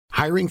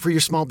Hiring for your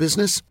small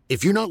business?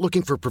 If you're not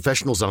looking for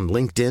professionals on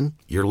LinkedIn,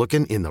 you're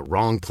looking in the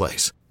wrong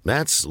place.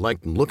 That's like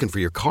looking for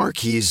your car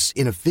keys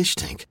in a fish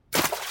tank.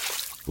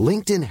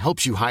 LinkedIn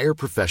helps you hire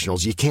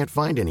professionals you can't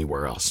find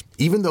anywhere else,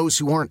 even those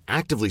who aren't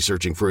actively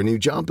searching for a new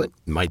job but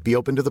might be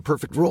open to the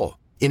perfect role.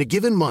 In a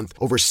given month,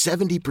 over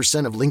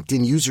 70% of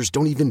LinkedIn users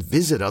don't even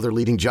visit other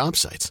leading job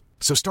sites.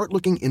 So start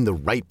looking in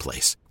the right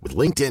place. With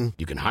LinkedIn,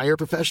 you can hire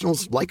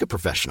professionals like a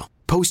professional.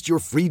 Post your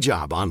free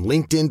job on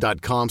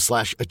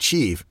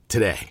linkedin.com/achieve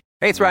today.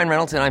 Hey, it's Ryan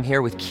Reynolds, and I'm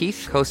here with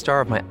Keith,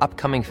 co-star of my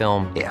upcoming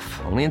film, If,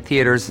 only in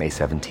theaters May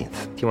 17th.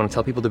 Do you want to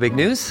tell people the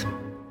big news?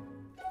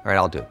 All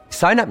right, I'll do it.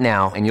 Sign up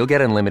now and you'll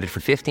get unlimited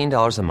for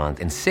 $15 a month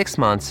and 6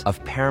 months of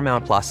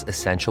Paramount Plus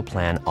Essential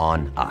Plan on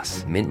us.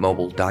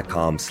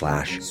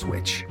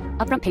 MintMobile.com/switch.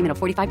 Upfront payment of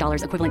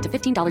 $45 equivalent to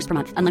 $15 per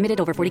month. Unlimited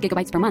over 40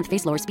 gigabytes per month.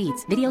 Face lower speeds.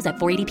 Videos at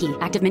 480p.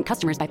 Active Mint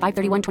customers by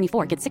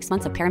 531.24 get 6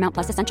 months of Paramount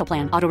Plus Essential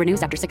Plan. Auto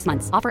renews after 6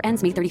 months. Offer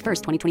ends May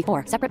 31st, 2024.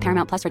 Separate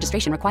Paramount Plus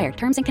registration required.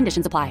 Terms and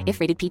conditions apply if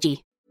rated PG.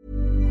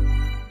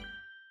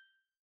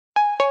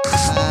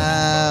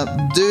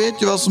 Du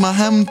vet ju vad som har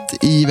hänt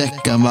i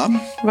veckan, va?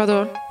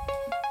 Vadå?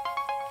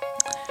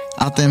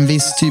 Att en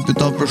viss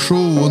typ av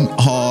person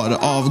har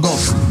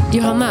avgått.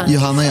 Johanna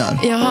gör.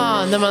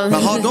 Jaha, när man...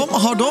 Men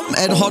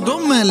har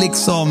de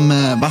liksom,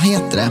 vad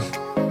heter det?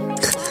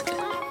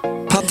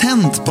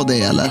 Patent på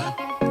det, eller?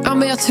 Ja,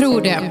 men jag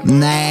tror det.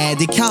 Nej,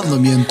 det kan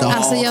de ju inte ha.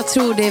 Alltså, jag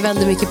tror det är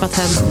väldigt mycket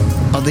patent.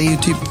 Ja, det är ju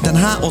typ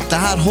åt det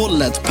här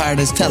hållet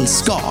Paradise Hotel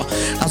ska.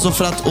 Alltså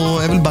för att,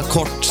 och jag vill bara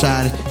kort så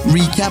här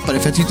recapa det,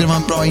 för jag tyckte det var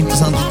en bra,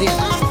 intressant idé.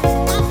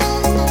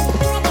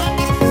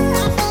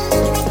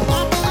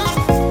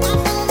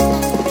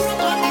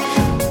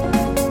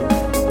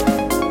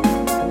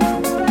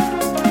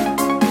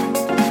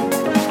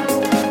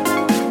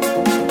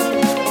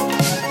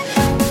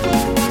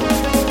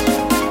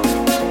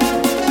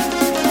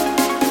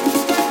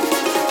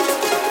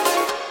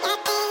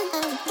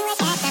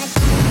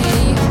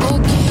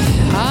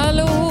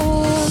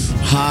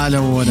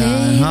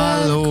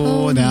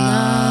 Hallå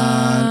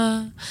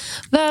där.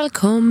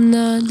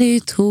 Välkomna, det är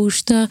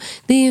torsdag.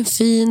 Det är en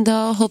fin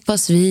dag,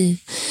 hoppas vi.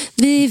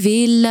 Vi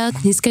vill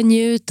att ni ska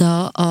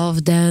njuta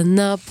av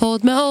denna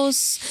podd med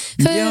oss.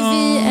 För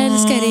vi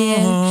älskar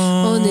er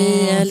och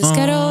ni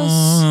älskar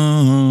oss.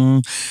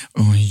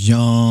 Och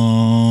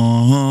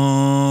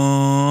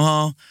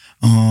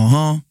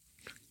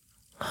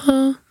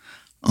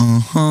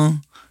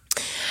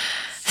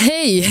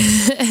Hej.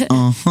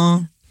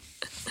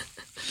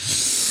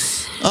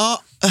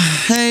 Ja,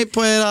 hej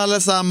på er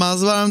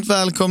allesammans. Varmt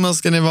välkomna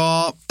ska ni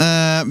vara.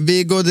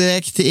 Vi går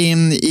direkt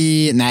in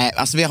i... Nej,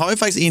 alltså vi har ju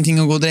faktiskt ingenting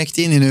att gå direkt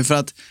in i nu, för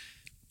att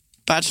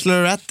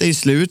Bachelorette är ju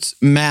slut,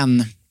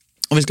 men...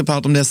 Och vi ska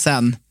prata om det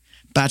sen.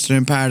 Bachelor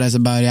in Paradise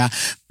börjar.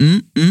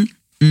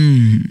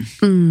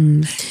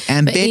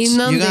 And bitch,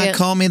 you gotta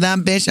call me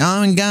that bitch.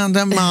 I'm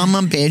gonna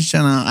mama bitch.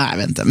 Jag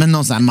vet inte, men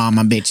någon sån här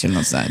mama bitch eller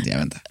något sånt, jag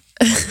vet inte.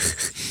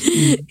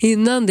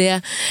 Innan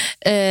det,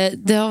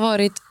 det har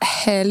varit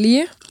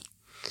helg.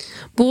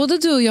 Både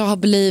du och jag har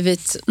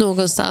blivit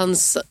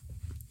någonstans...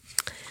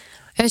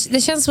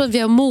 Det känns som att vi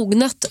har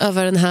mognat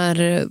över den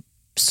här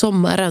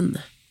sommaren.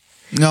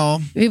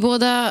 Ja. Vi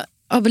båda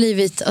har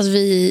blivit... Alltså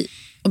vi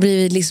har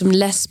blivit liksom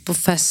less på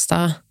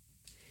festa.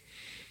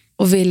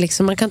 Och vi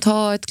liksom, man kan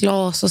ta ett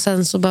glas och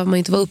sen så behöver man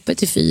inte vara uppe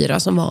till 4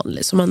 som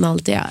vanligt, som man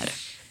alltid är.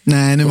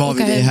 Nej, nu var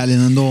vi det i helgen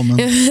ändå, men...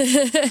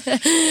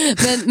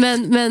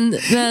 men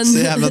så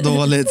jävla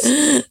dåligt.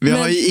 Vi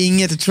har ju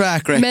inget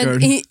track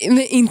record.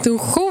 Men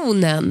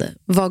intentionen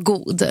var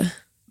god.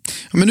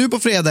 Men nu på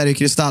fredag är det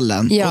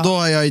Kristallen. Ja. Och då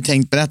har jag ju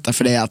tänkt berätta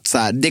för dig att så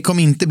här, det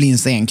kommer inte bli en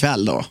sen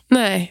kväll då.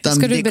 Nej,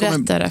 ska du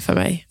berätta det för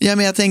mig? Ja,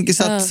 men jag tänker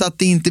så att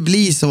det inte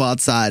blir så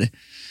att så här...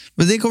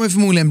 Men det kommer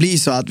förmodligen bli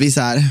så att vi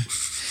så här...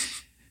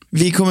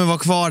 Vi kommer vara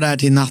kvar där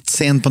till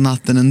sent på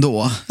natten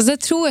ändå. Fast det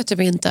tror jag typ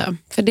inte.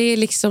 För det är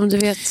liksom, du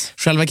vet...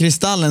 Själva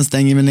Kristallen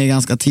stänger väl ner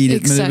ganska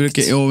tidigt. Exakt. Men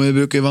det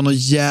brukar ju vara något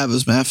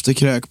jävligt med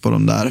efterkrök på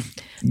de där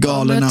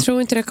galerna. Men jag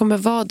tror inte det kommer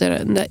vara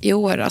det i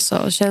år.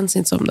 Alltså, det känns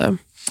inte som det.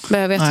 Men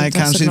jag vet Nej, inte.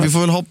 kanske. Vi får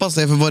väl hoppas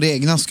det för vår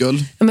egna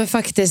skull. Ja, men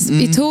faktiskt,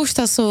 i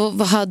torsdag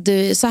så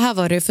här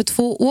var det för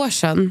 2 år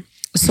sedan.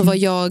 Så var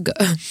jag,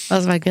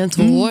 alltså verkligen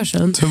 2 år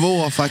sedan.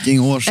 2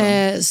 fucking år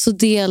sedan. Så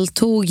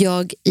deltog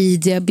jag i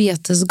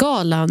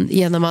diabetesgalan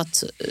genom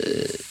att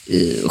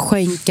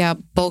skänka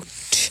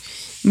bort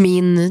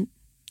min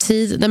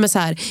tid. Nej, men så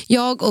här,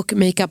 jag och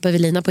Makeup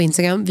Evelina på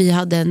Instagram,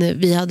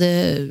 vi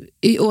hade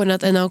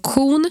ordnat en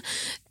auktion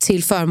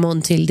till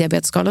förmån till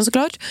diabetesgalan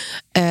såklart.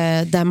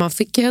 Där man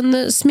fick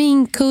en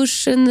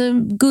sminkkurs,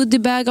 en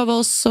goodiebag av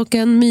oss och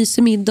en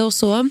mysig middag och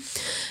så.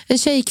 En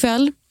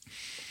tjejkväll.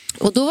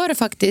 Och då var det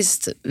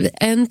faktiskt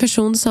en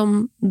person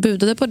som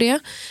budade på det. Jag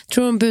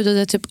tror de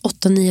budade typ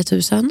 8-9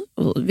 tusen,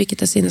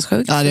 vilket är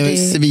sinnessjukt. Ja, det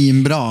var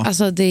svinbra.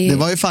 Alltså det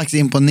var ju faktiskt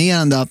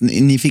imponerande att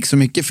ni fick så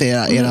mycket för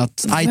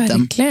ert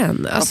item.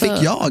 Verkligen. Vad fick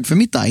jag för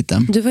mitt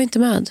item? Du var inte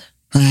med.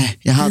 Nej,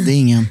 jag hade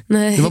ingen.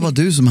 Nej. Det var bara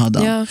du som hade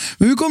den. Ja.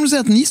 Men hur kommer det sig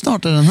att ni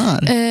startade den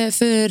här?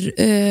 För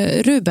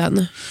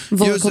Ruben,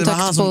 vår Just det, det var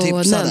han kontakt som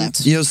på tipsade.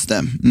 Nent, Just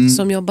det.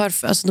 som jobbar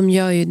alltså de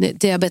gör ju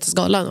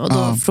Diabetesgalan och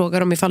då frågar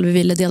de ifall vi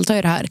ville delta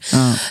i det här.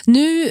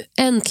 Nu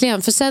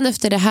äntligen, för sen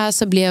efter det här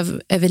så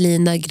blev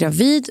Evelina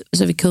gravid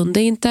så vi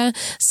kunde inte.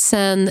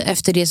 Sen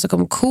efter det så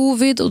kom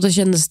covid och då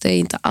kändes det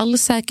inte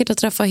alls säkert att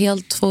träffa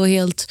två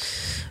helt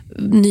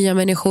nya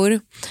människor.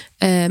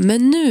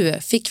 Men nu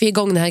fick vi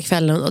igång den här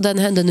kvällen och den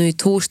hände nu i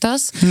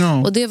torsdags.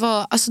 Och det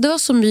var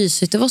så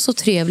mysigt, det var så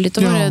trevligt.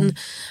 Det var en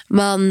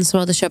man som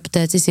hade köpt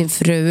det till sin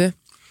fru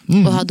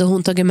och hade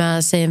hon tagit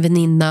med sig en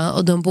väninna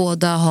och de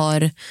båda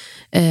har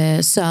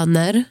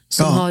söner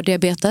som har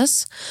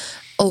diabetes.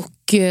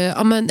 Och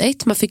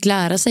man fick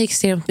lära sig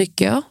extremt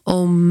mycket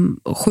om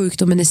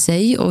sjukdomen i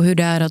sig och hur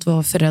det är att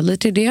vara förälder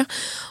till det.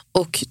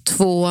 Och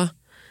 2,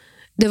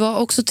 det var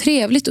också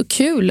trevligt och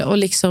kul att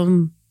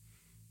liksom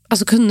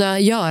kunna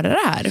göra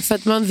det här. För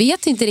att man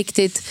vet inte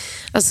riktigt,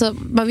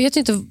 man vet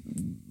inte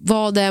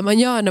vad det är man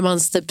gör när man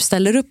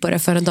ställer upp på det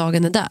förrän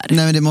dagen är där.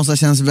 Nej, men det måste ha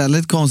känts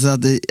väldigt konstigt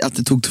att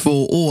det tog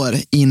 2 år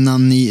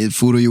innan ni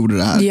for och gjorde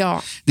det här.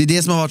 Ja. Det är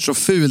det som har varit så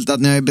fult, att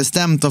ni har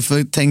bestämt och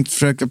tänkt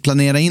försöka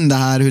planera in det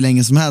här hur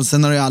länge som helst.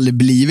 Sen har det aldrig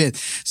blivit.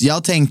 Så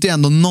jag tänkte ju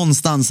ändå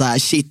någonstans så här,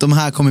 shit, de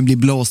här kommer bli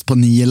blåst på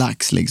 9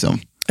 lax liksom.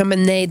 Ja,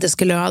 men nej, det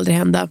skulle aldrig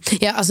hända.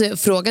 Ja,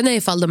 frågan är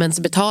ifall de ens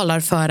betalar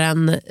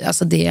förrän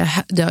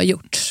det har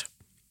gjorts.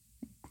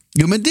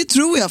 Jo, men det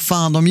tror jag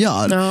fan de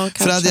gör. Ja,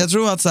 för att jag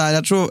tror att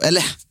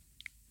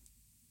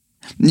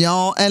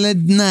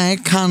nej,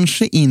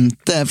 kanske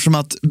inte, eftersom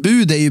att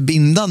bud är ju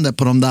bindande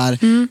på de där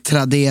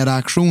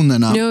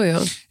Tradera-aktionerna. Jo.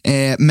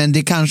 Men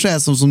det kanske är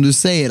som du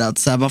säger, att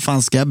så här, vad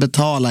fan ska jag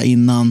betala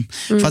innan?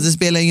 Fast det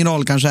spelar ingen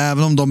roll, kanske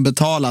även om de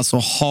betalar så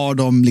har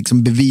de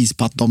liksom bevis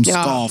på att de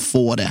ska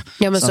få det.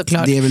 Ja, men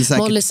såklart. Det är väl säkert...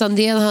 Molly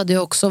Sandén hade ju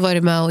också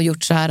varit med och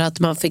gjort så här att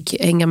man fick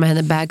hänga med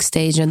henne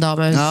backstage en dag,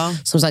 men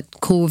som sagt,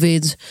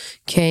 covid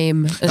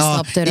came and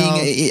stopped it all.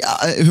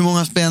 Hur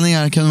många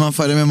spelningar kunde man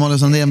följa med Molly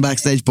Sandén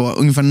backstage på?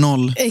 Ungefär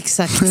 0.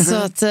 Exakt, så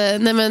att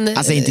nej, men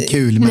alltså inte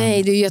kul, men...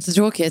 Nej, det är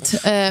jättetråkigt.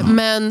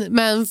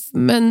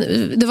 Men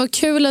det var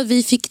kul att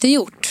vi fick det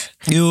gjort.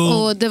 Jo.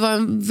 Och det var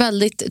en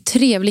väldigt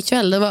trevlig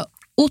kväll. Det var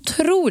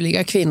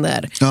otroliga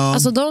kvinnor.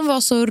 Alltså de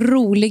var så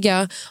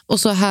roliga och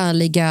så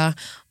härliga.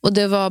 Och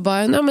det var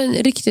bara en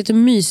riktigt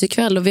mysig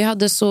kväll. Och vi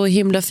hade så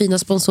himla fina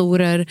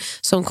sponsorer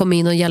som kom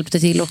in och hjälpte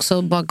till också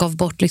och bara gav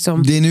bort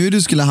liksom. Det är nu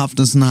du skulle ha haft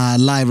en sån här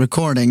live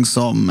recording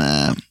som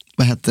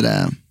vad heter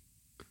det?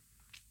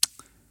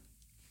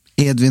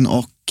 Edvin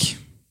och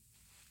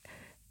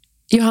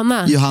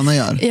Johanna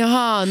gör.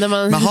 Jaha, när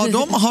man... Men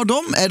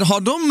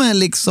har de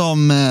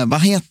liksom,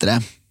 vad heter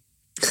det?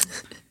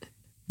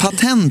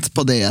 Patent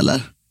på det,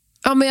 eller?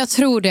 Ja, men jag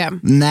tror det.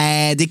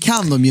 Nej, det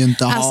kan de ju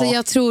inte ha. Alltså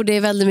jag tror det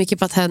är väldigt mycket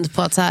patent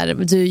på att så här,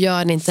 du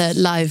gör inte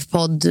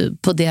livepodd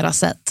på deras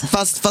sätt.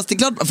 Fast det är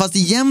klart, fast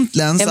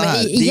egentligen så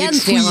här, det är en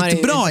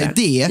skitbra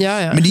idé.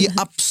 Ja. Men det är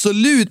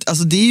absolut,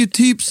 alltså det är ju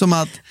typ som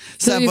att...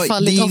 Du har ju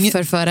fallit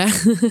offer för det.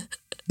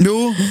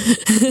 Jo,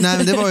 nej,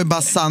 men det var ju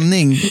bara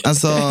sanning.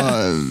 Alltså,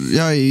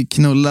 jag har ju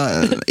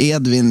knullat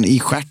Edvin i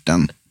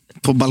stjärten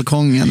på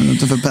balkongen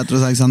utanför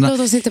Petros Alexandra. Låt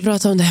oss inte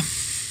prata om det.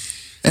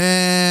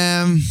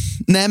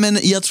 Nej, men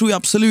jag tror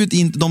absolut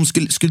inte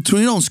tror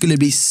ni de skulle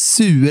bli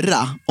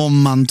sura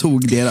om man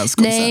tog deras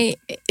koncept?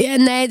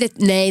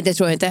 Nej, det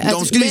tror jag inte.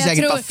 De skulle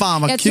säkert bara,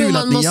 fan vad kul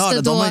att ni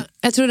gör det.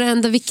 Jag tror det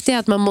enda viktiga är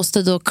att man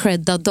måste då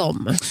credda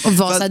dem och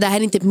vara så här, det här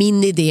är inte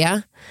min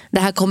idé, det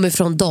här kommer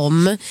från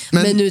dem,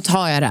 men nu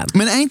tar jag den.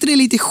 Men är inte det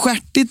lite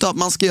skärtigt då att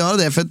man ska göra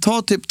det? För ta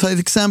ett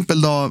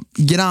exempel då,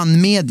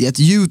 grannmediet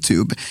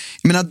YouTube.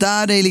 Jag menar,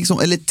 där det är liksom,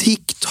 eller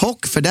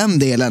TikTok för den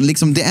delen,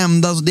 liksom det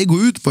enda det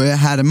går ut på är att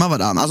härma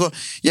varandra. Alltså,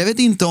 jag vet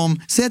inte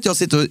om, säg att jag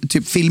sitter och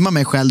typ filmar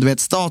mig själv, du vet,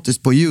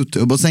 statiskt på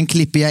YouTube, och sen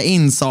klipper jag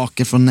in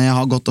saker från när jag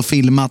har gått och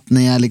filmat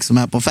när jag liksom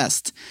är på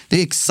fest. Det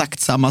är exakt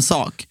samma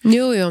sak.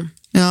 Jo.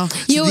 Ja,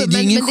 det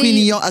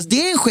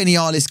är en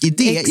genialisk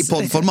idé i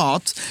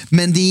poddformat,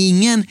 men det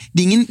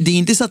är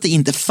inte så att det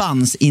inte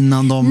fanns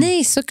innan de...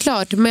 Nej,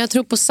 såklart, men jag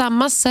tror på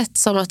samma sätt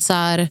som att så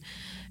här,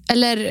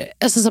 eller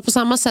alltså, på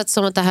samma sätt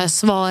som att det här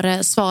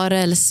svara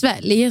eller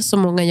svälj som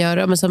många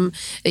gör, men som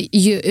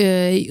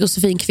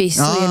Josefin Kvist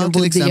och Elin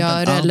Bodde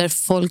gör, eller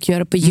folk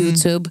gör på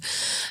YouTube.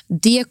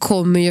 Det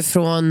kommer ju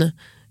från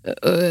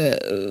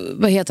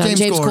vad heter han?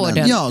 James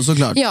Corden. Ja,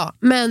 såklart. Ja,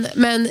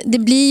 men det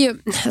blir ju,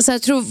 alltså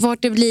jag tror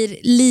vart det blir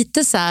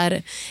lite så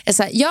här,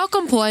 jag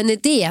kom på en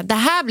idé, det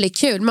här blir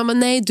kul. Mamma,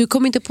 nej, du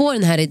kom inte på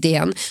den här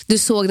idén. Du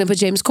såg den på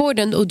James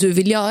Corden och du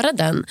vill göra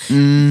den.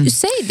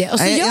 Säg det och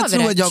så gör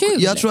vi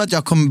det. Jag tror att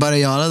jag kommer börja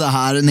göra det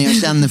här när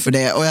jag känner för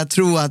det, och jag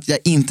tror att jag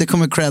inte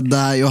kommer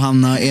credda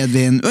Johanna och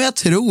Edvin, och jag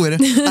tror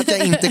att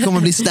jag inte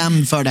kommer bli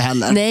stämd för det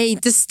heller. Nej,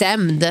 inte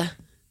stämd.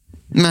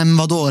 Men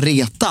vad då,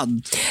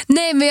 retad?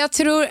 Nej, men jag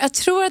tror att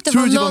det var någon...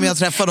 Tror du om jag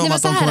träffar dem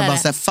att de kommer bara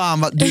säga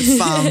fan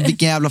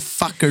vilken jävla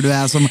fucker du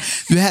är som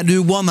du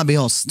wanna be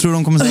oss. Tror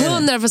de kommer säga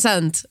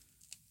 100%.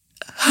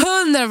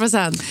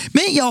 100%.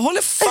 Men jag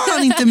håller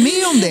fan inte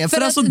med om det.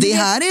 För alltså det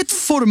här är ett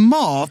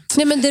format.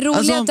 Nej, men det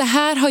roliga är att det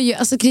här har ju,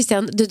 alltså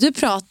Christian, det du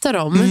pratar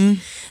om,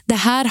 det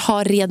här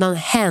har redan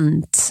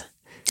hänt.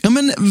 Ja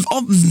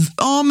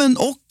men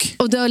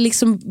och det har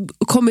liksom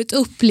kommit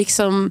upp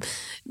liksom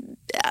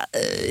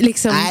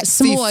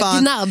små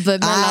gnabb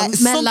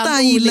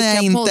mellan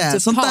olika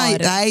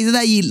poddpar. Det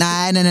där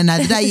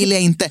gillar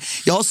jag inte.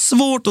 Jag har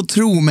svårt att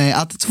tro mig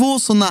att två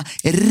såna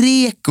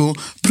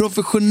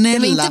professionella,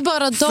 men inte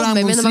bara de,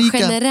 jag menar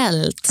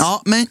generellt.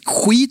 Ja, men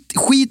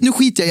nu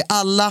skiter jag i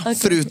alla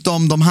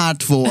förutom de här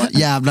två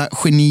jävla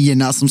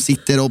genierna som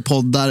sitter och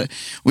poddar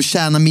och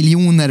tjänar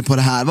miljoner på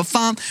det här. Vad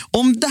fan,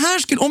 om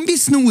vi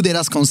snor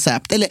deras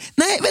koncept, eller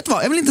nej, vet du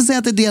vad, jag vill inte säga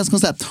att det är deras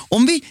koncept.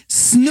 Om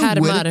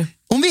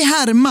vi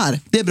härmar,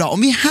 det är bra.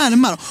 Om vi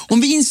härmar,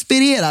 om vi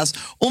inspireras,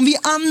 om vi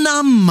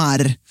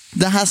anammar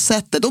det här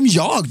sättet, du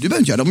behöver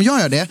inte göra det, om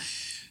jag gör det,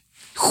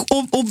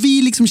 och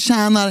vi liksom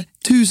tjänar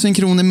 1000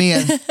 kronor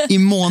mer i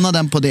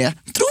månaden på det,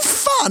 tro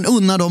fan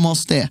unnar de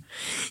oss det.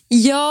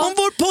 Ja. Om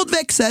vår podd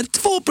växer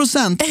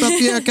 2% för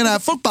att vi ökar det här,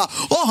 folk bara,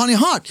 har ni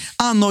hört?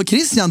 Anna och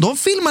Christian, de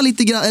filmar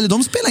lite grann, eller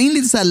de spelar in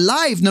lite så här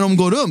live när de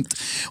går runt.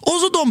 Och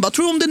så de bara,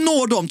 tror om det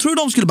når dem? Tror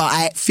de skulle bara,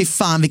 nej fy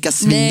fan vilka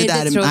svin det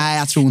där är. Nej,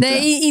 jag tror inte.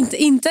 Nej,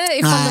 inte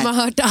ifall de har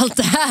hört allt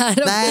det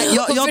här. Nej,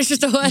 jag tror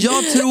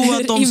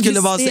att de skulle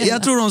vara,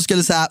 jag tror de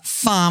skulle säga,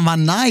 fan vad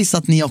nice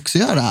att ni också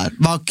gör det här.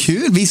 Vad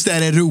kul, visst är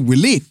det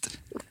roligt.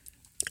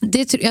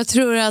 Jag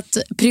tror att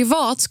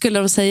privat skulle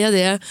de säga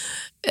det.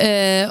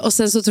 Och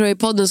sen så tror jag i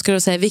podden skulle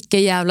de säga, vilka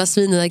jävla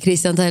svin där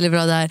Christian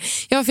Tellebra där.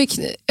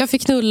 Jag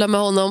fick knulla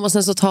med honom och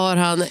sen så tar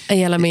han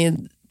hela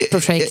min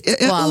projekt och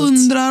jag allt.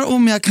 undrar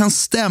om jag kan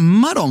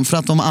stämma dem för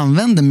att de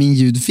använder min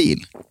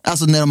ljudfil.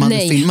 Alltså när de hade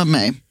filmat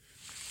mig.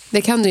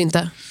 Det kan du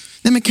inte.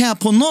 Nej, men kan jag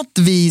på något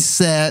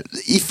vis,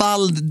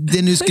 ifall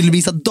det nu skulle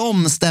visa att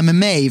de stämmer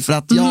mig för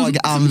att jag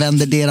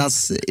använder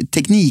deras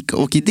teknik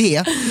och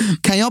idé,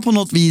 kan jag på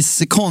något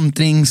vis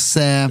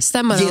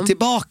ge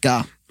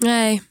tillbaka?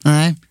 Nej.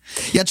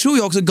 Jag tror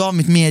jag också gav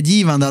mitt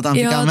medgivande att han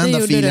fick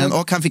använda filen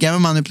och han fick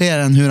även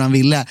manipulera den hur han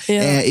ville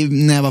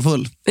när jag var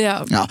full.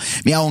 Ja.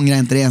 Men jag ångrar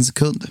inte det en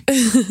sekund.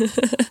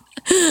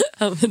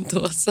 Ja, men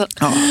då så.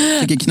 Ja,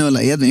 fick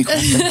knulla Edvin.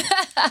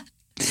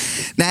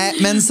 Nej,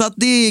 men så att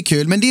det är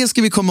kul. Men det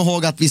ska vi komma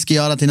ihåg att vi ska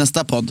göra till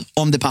nästa podd,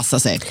 om det passar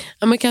sig.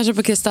 Ja, men kanske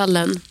på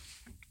Kristallen.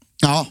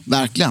 Ja,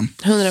 verkligen.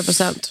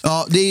 100%.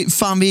 Ja, det är,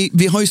 fan,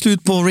 vi har ju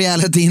slut på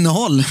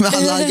reality-innehåll.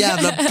 Alla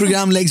jävla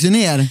program läggs ju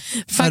ner.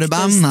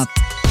 Förbannat.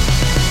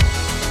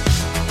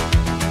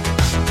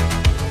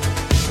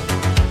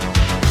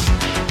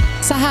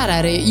 Så här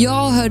är det.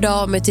 Jag hörde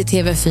av mig till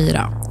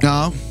TV4.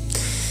 Ja.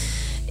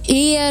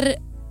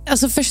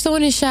 Alltså förstår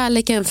ni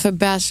kärleken för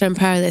Bachelor in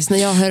Paradise när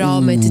jag hör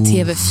av mig till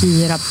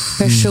TV4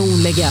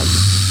 personligen?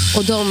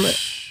 Och de...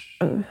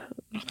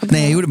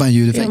 Nej, jag gjorde bara en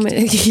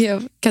ljudeffekt.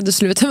 Kan du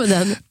sluta med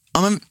den?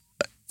 Ja, men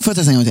får jag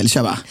testa en gång till?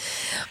 Kör bara.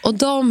 Och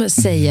de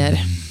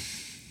säger...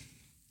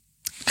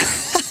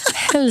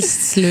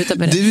 Helst sluta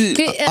med det.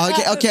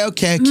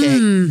 Okej.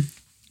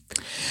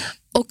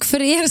 Och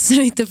för er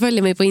som inte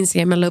följer mig på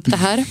Instagram, jag la upp det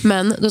här,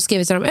 men då skrev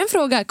vi till dem en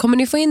fråga: kommer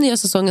ni få in nya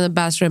säsongen av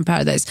Bachelor in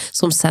Paradise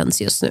som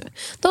sänds just nu?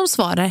 De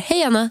svarar: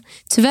 hej Anna,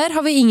 tyvärr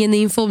har vi ingen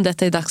info om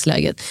detta i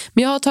dagsläget,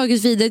 men jag har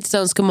tagit vidare till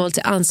önskemål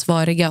till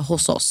ansvariga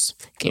hos oss.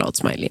 Glad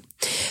smiley.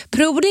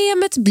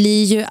 Problemet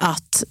blir ju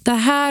att det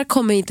här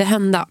kommer inte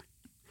hända.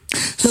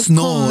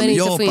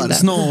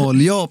 Snåljåpar.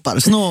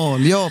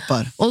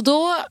 Och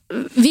då,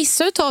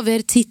 vissa utav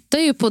er tittar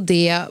ju på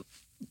det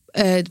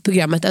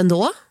programmet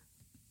ändå.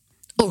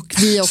 Och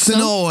vi också.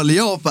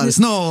 Snåljåpar.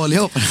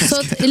 Så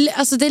att,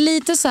 alltså det är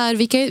lite så här,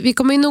 vi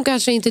kommer nog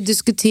kanske inte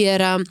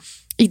diskutera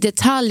i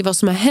detalj vad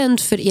som har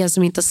hänt för er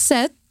som inte har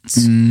sett.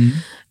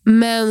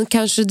 Men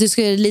kanske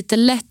diskutera lite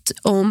lätt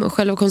om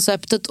själva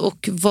konceptet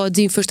och vad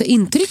din första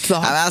intryck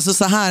var. Alltså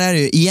så här är det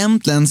ju.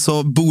 Egentligen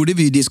så borde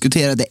vi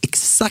diskutera det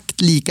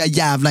exakt lika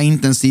jävla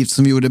intensivt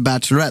som vi gjorde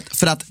Bachelorette.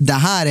 För att det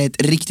här är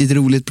ett riktigt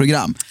roligt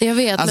program. Jag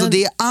vet. Alltså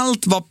det är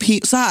allt vad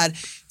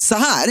så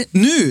här,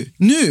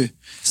 nu.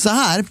 Så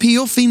här,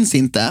 PO finns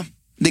inte.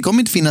 Det kommer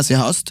inte finnas i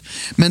höst.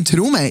 Men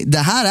tro mig, det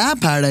här är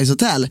Paradise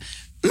Hotel.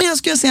 Men jag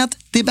skulle säga att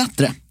det är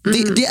bättre.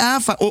 Det är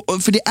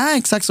för det är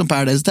exakt som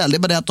Paradise Hotel. Det är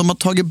bara det att de har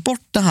tagit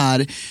bort det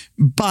här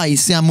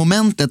bajsiga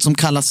momentet som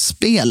kallas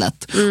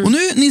spelet. Och nu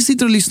ni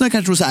sitter och lyssnar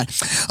kanske tror så här: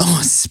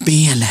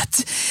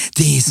 spelet,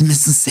 det är som är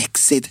så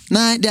sexigt.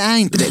 Nej, det är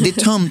inte det. Det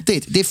är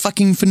töntigt. Det är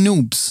fucking för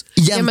noobs.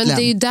 Egentligen. Ja, men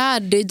det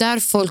är där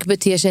folk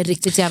beter sig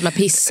riktigt jävla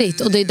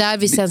pissigt. Och det är där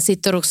vi sen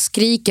sitter och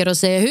skriker och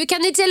säger: hur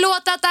kan ni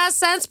tillåta att det här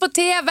sänds på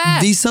TV?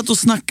 Vi satt och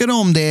snackade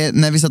om det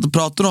när vi satt och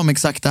pratade om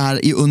exakt det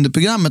här i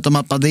underprogrammet, om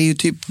att det är ju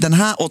typ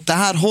åt det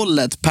här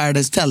hållet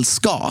Paradise Hotel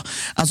ska.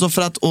 Alltså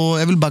för att,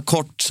 och jag vill bara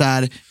kort så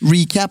här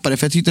recapa det,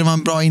 för jag tyckte det var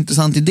en bra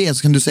intressant idé,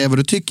 så kan du säga vad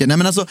du tycker. Nej,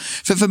 men alltså,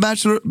 för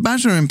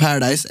Bachelor in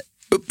Paradise,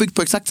 uppbyggt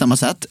på exakt samma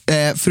sätt.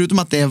 Förutom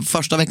att det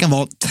första veckan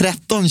var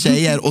 13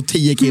 tjejer och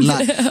 10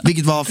 killar.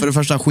 Vilket var för det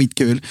första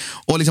skitkul.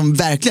 Och liksom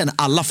verkligen,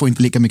 alla får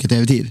inte lika mycket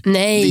tv-tid.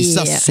 Nej.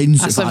 Vissa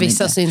syns alltså,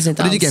 vissa inte. syns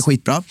inte och det tycker jag är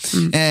skitbra.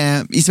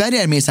 I Sverige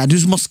är det mer så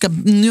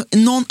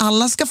här,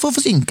 alla ska få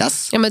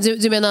synkas. Ja, men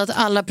du menar att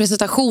alla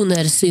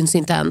presentationer syns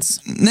inte ens?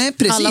 Nej,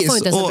 precis. Alla får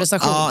inte ens en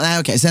prestation. Ja, nej,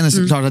 okej. Sen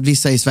är det klart att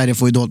vissa i Sverige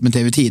får ju dåligt med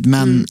tv-tid.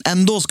 Men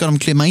ändå ska de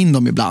klämma in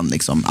dem ibland.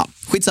 Liksom. Ja,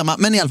 skitsamma,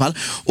 men i alla fall.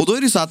 Och då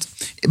är det så att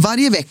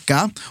varje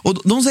vecka,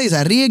 och de säger så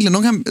här,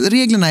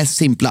 reglerna är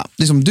simpla.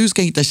 Liksom, du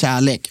ska hitta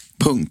kärlek.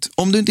 Punkt.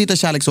 Om du inte hittar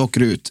kärlek så åker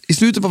du ut. I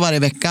slutet på varje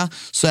vecka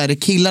så är det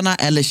killarna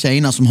eller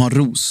tjejerna som har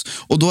ros.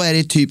 Och då är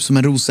det typ som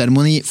en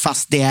rosceremoni,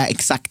 fast det är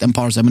exakt en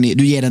parceremoni.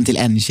 Du ger den till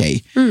en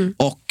tjej.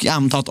 Och jag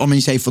antar att om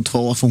en tjej får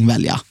 2 får hon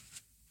välja.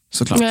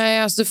 Såklart.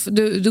 Nej, alltså,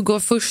 du går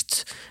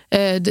först,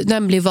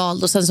 den blir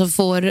vald och sen så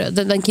får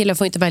den killen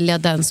får inte välja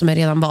den som är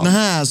redan vald.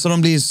 Nähä, så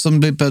de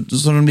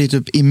blir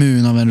typ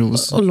immun av en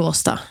ros. Och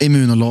låsta.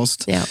 Immun och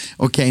låst. Ja.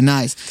 Okej,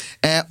 nice.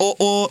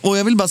 Och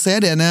jag vill bara säga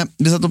det, när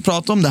vi satt och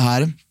pratade om det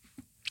här.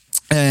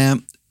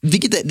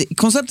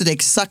 Konceptet är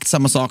exakt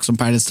samma sak som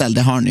Paradise Hotel,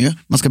 det har ni ju,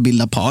 man ska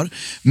bilda par,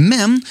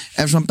 men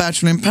eftersom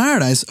Bachelor in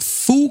Paradise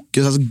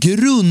fokus, alltså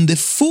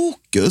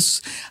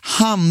grundfokus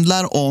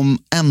handlar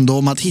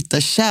om att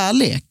hitta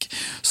kärlek,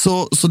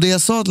 så det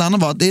jag sa till Anna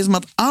var att det är som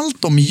att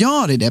allt de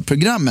gör i det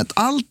programmet,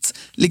 allt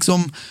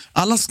liksom,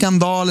 alla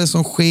skandaler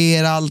som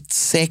sker, allt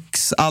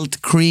sex,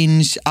 allt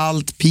cringe,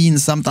 allt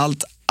pinsamt,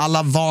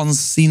 alla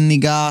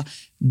vansinniga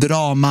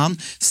draman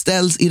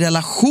ställs i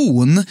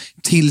relation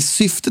till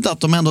syftet att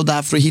de ändå är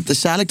där för att hitta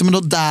kärlek. De är ändå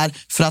där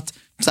för att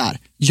så här,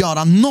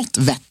 göra något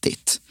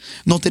vettigt.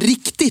 Något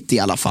riktigt i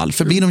alla fall.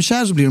 För blir de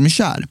kär så blir de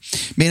kär.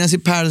 Medan i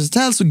Paradise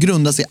Hotel så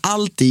grundar sig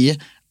allt i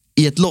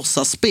ett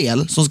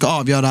låtsasspel som ska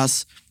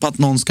avgöras på att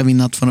någon ska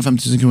vinna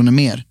 250 000 kronor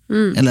mer.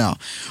 Eller ja.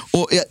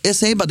 Och jag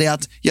säger bara det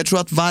att jag tror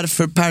att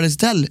varför Paradise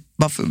Hotel,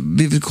 varför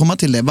vi vill komma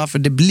till det, varför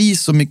det blir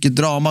så mycket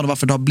drama och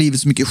varför det har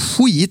blivit så mycket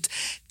skit,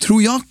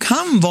 tror jag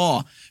kan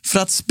vara för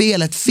att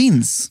spelet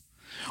finns.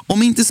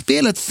 Om inte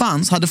spelet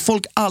fanns hade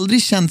folk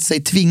aldrig känt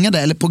sig tvingade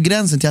eller på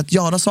gränsen till att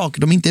göra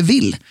saker de inte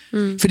vill.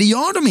 För det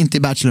gör de inte i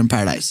Bachelor in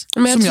Paradise,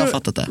 som jag har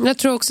fattat det. Jag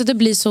tror också att det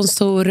blir så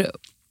stor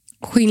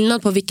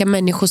skillnad på vilka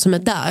människor som är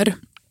där.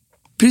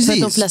 Precis. För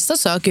att de flesta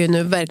söker ju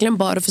nu verkligen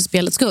bara för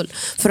spelets skull.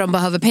 För de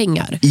behöver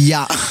pengar.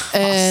 Ja,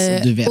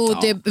 du vet.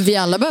 Och vi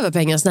alla behöver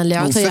pengar, snälla.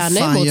 Jag tar gärna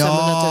emot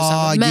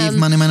 500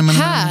 000. Men money.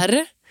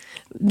 här,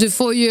 du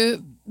får ju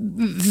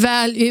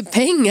väl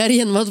pengar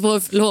genom att få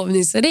en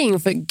förlovningsring.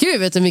 För gud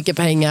vet hur mycket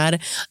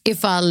pengar.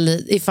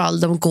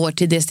 Ifall de går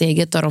till det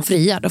steget där de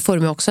friar. Då får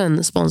de också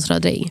en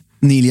sponsrad ring.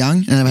 Neil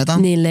Young, eller vad heter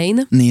han?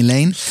 Neil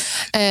Lane.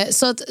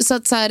 Så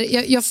att så här,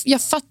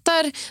 jag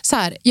fattar så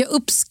här,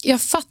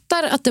 jag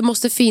fattar att det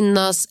måste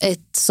finnas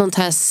ett sånt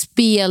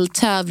här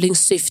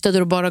tävlingssyfte där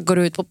du bara går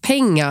ut på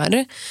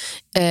pengar.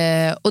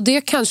 Och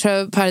det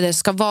kanske Paradise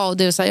ska vara, och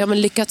det är så här, ja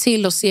men lycka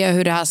till och se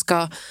hur det här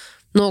ska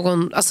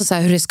alltså så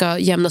här, hur det ska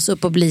jämnas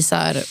upp och bli så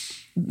här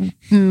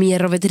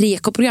mer av ett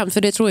rekoprogram,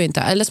 för det tror jag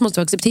inte. Eller så måste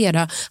vi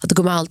acceptera att det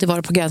kommer alltid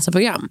vara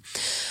program.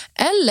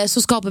 Eller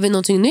så skapar vi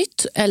någonting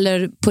nytt,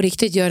 eller på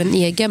riktigt gör en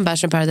egen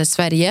Bachelor in Paradise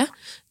Sverige.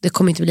 Det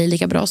kommer inte bli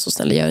lika bra, så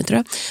snälla gör inte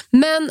det.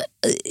 Men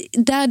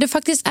där det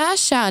faktiskt är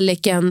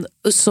kärleken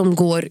som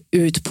går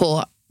ut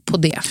på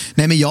det.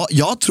 Nej, men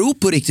jag tror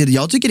på riktigt,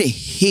 jag tycker det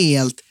är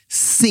helt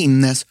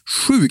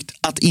sinnessjukt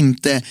att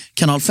inte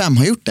Kanal 5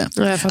 har gjort det.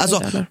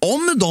 Alltså,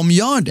 om de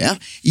gör det,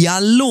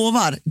 jag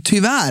lovar,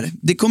 tyvärr,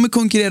 det kommer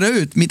konkurrera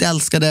ut mitt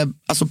älskade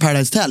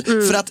Paradise Hotel.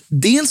 För att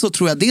dels så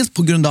tror jag, dels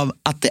på grund av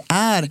att det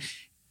är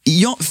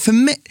för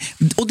mig,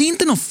 och det är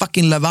inte någon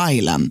fucking Love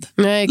Island.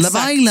 Nej,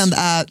 Love Island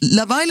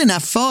är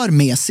för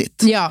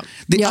mesigt. Ja.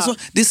 Alltså,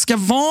 det ska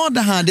vara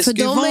det här.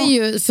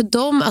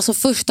 För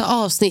första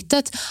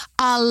avsnittet,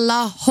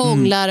 alla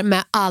hånglar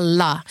med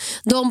alla.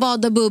 De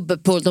badar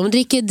bubbelpool, de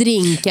dricker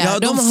drinkar. Ja,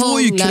 de får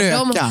hånglar, ju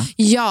kröka.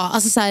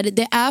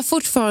 Det är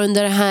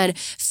fortfarande det här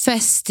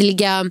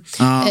festliga.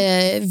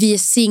 Vi är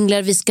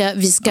singlar,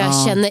 vi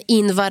ska känna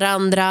in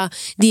varandra.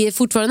 Det är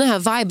fortfarande den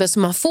här viben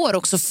som man får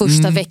också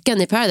första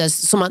veckan i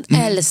Paradise, som man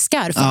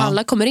älskar, för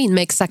alla kommer in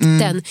med exakt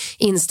den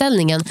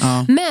inställningen.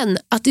 Men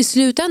att i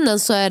slutändan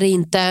så är det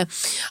inte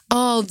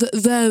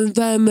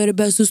vem är det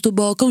bäst att stå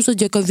bakom så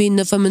att jag kan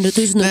vinna 500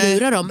 000 och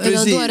lura dem.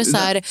 Utan då är det så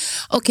här,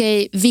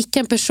 okej,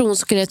 vilken person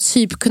skulle jag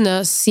typ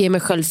kunna se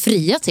mig själv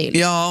fria till?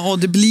 Ja, och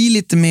det blir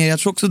lite mer, jag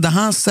tror också det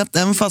här sättet,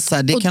 även fast så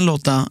här, det kan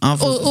låta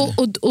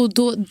och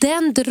då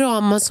den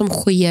drama som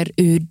sker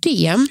ur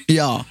det.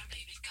 Ja.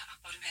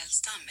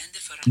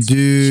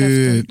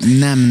 Du,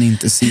 nämn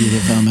inte Siri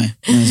för mig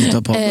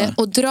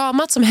och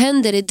dramat som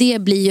händer i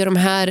det blir ju de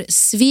här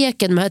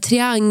sveken, de här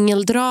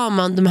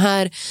triangeldraman, de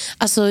här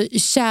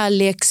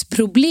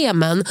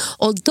kärleksproblemen,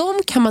 och de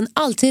kan man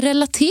alltid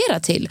relatera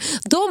till.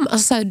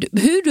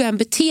 Hur du än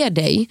beter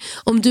dig,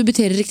 om du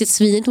beter dig riktigt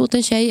svinigt mot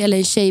en tjej, eller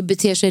en tjej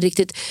beter sig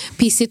riktigt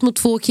pissigt mot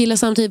 2 killar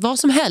samtidigt, vad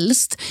som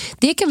helst,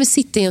 det kan vi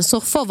sitta i en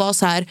soffa och vara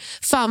så här,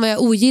 fan vad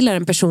jag ogillar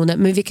den personen,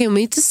 men vi kan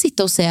ju inte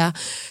sitta och säga,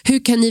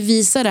 hur kan ni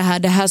visa det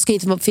här ska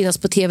inte inte finnas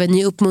på tv.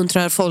 Ni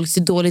uppmuntrar folk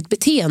till dåligt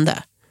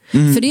beteende.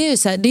 För det är ju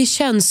så här, det är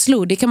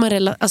känslor, det kan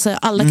man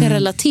alla kan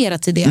relatera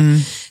till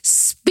det.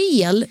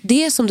 Spel,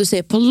 det är som du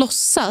säger på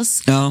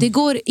låtsas, det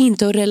går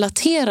inte att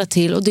relatera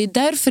till, och det är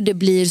därför det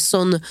blir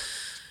sån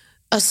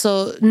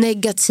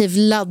negativ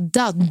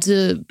laddad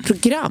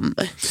program.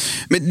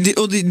 Men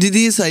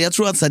det är så här, jag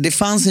tror att så här, det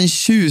fanns en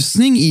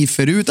tjusning i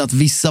förut att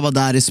vissa var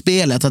där i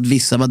spelet, att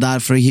vissa var där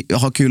för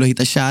att ha kul och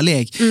hitta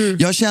kärlek.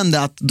 Jag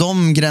kände att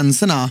de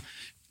gränserna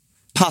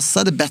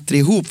passade bättre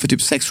ihop för typ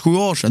 6-7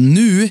 år sedan.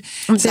 Nu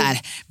så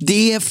här,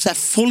 det är så här,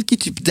 folk är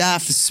typ där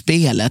för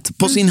spelet.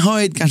 På sin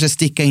höjd kanske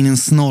sticka in en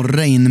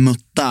snorre i en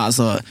mutta.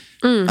 Alltså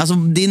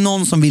det är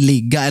någon som vill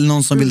ligga eller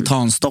någon som vill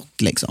ta en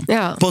stock liksom.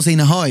 På sin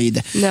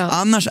höjd.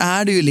 Annars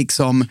är det ju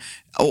liksom,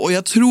 och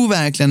jag tror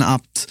verkligen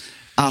att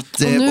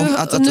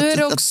nu är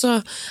det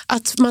också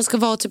att man ska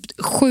vara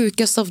typ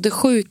sjukast av det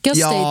sjukaste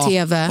i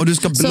tv. Och du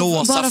ska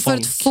blåsa bara för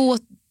folk. att få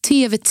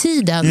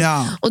tv-tiden.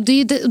 Och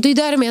det är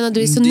där jag menar,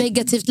 du är så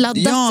negativt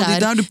laddat där. Det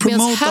är där du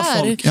promotar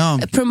folk.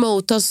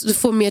 Promotas, du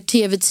får mer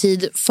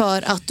tv-tid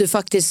för att du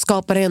faktiskt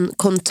skapar en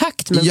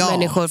kontakt med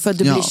människor, för att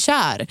du blir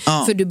kär,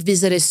 för du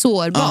visar dig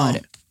sårbar.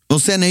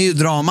 Och sen är ju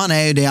draman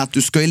är ju det att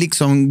du ska ju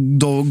liksom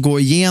då gå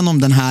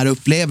igenom den här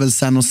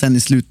upplevelsen och sen i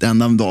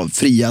slutändan då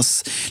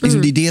frias.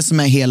 Liksom det är det som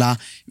är hela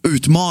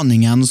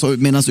utmaningen. Så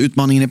medan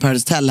utmaningen i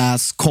Paradise Hotel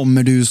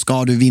är,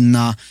 ska du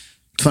vinna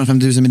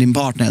 250 000 med din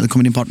partner, eller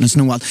kommer din partner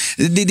sno allt.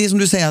 Det är det som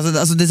du säger,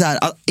 alltså det är så här,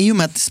 i och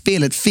med att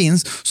spelet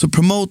finns så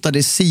promotar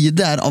det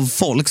sidor av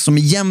folk som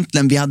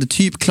egentligen vi hade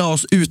typ klarat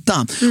oss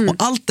utan. Och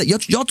allt det,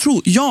 jag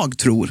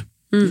tror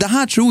det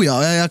här tror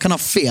jag kan ha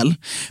fel,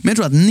 men jag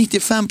tror att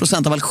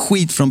 95% av all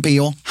skit från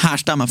PO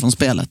härstammar från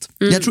spelet.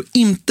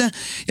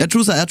 Jag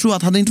tror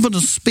att hade det inte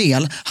varit ett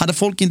spel hade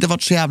folk inte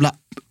varit så jävla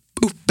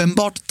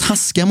uppenbart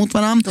taskiga mot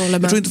varandra.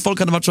 Jag tror inte folk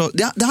hade varit så.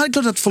 Det hade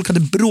klart att folk hade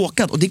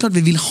bråkat, och det är klart att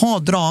vi vill ha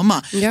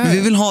drama. Men vi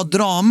vill ha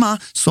drama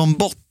som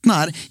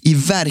bottnar i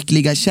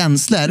verkliga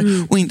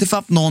känslor och inte för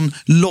att någon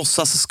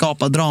låtsas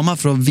skapa drama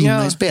för att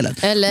vinna i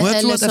spelet.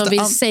 Eller som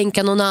vill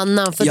sänka någon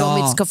annan för att de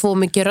inte ska få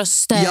mycket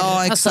röster.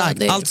 Ja,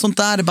 exakt. Allt sånt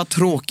där är bara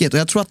tråkigt, och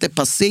jag tror att det är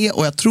passé,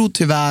 och jag tror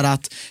tyvärr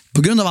att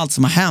på grund av allt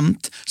som har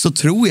hänt så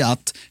tror jag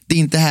att det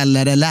inte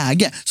heller är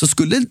läge. Så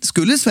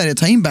skulle Sverige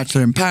ta in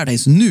Bachelor in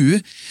Paradise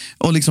nu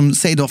och liksom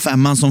säg då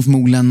 5:an som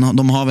förmodligen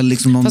de har väl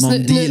liksom någon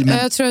deal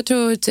med. Jag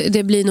tror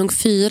det blir nog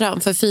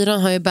 4:an, för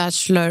 4:an har ju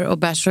Bachelor och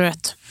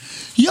Bachelorette.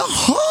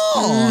 Jaha!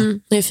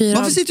 Det är 4:an.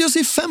 Varför sitter jag och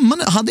säger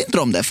 5:an? Hade inte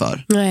de det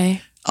för?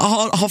 Nej.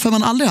 Har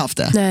 5:an aldrig haft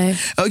det? Nej.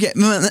 Okej,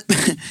 men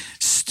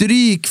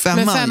stryk 5:an.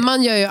 Men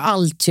 5:an gör ju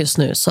allt just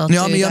nu, så att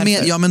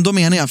men då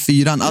menar jag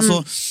 4:an.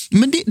 Alltså,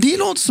 men det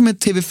låter som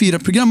ett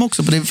TV4-program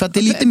också på det, för att det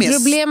är lite mer.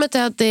 Problemet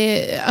är att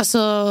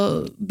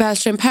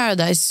Bachelor in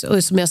Paradise,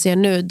 och som jag ser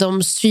nu,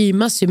 de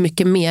streamas ju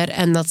mycket mer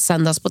än att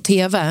sändas på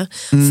tv,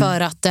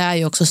 för att det är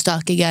ju också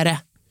stökigare.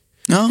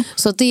 Ja.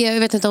 Så att jag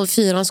vet inte om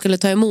 4:an skulle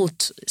ta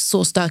emot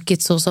så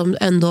stökigt så som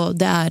ändå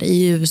det är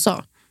i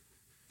USA.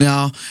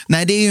 Ja,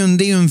 nej, det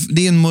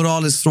är en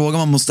moralisk fråga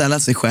man måste ställa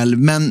sig själv,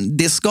 men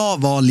det ska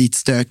vara lite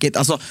stökigt.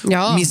 Alltså,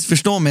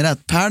 missförstå mig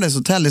rätt, Paradise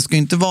Hotel, det ska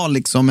inte vara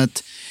liksom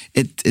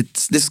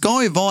det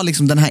ska ju vara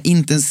liksom den här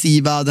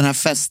intensiva, den här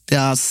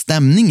festiga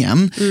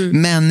stämningen,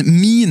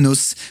 men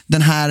minus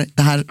den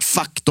här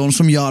faktorn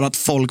som gör att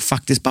folk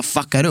faktiskt bara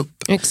fuckar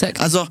upp.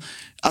 Exakt. Alltså,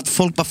 att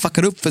folk bara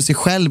fuckar upp för sig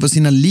själv och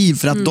sina liv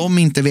för att de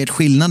inte vet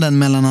skillnaden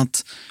mellan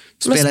att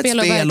spela ett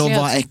spel och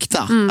vara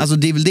äkta. Alltså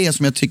det är väl det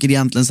som jag tycker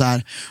egentligen så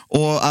här.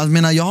 Och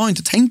jag har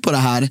inte tänkt på det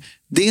här,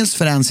 dels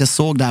förrän jag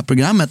såg det här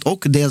programmet,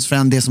 och dels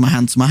förrän det som har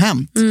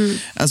hänt.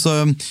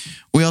 Alltså,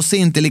 och jag ser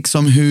inte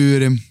liksom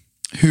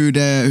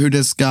hur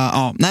det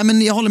ska, nej,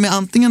 men jag håller med,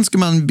 antingen ska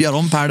man göra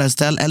om Paradise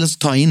Hotel eller så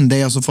ta in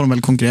det, och så får de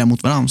väl konkurrera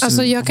mot varandra.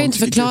 Alltså jag kan inte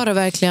förklara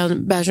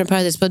verkligen Bachelor in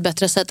Paradise på ett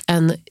bättre sätt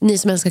än ni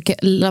som älskar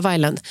Love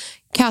Island.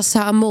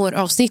 Casa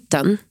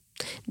Amor-avsnitten,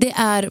 det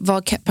är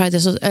vad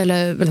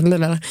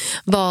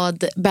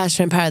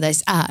Bachelor in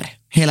Paradise är.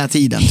 Hela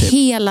tiden typ.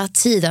 Hela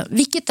tiden.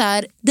 Vilket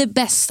är det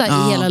bästa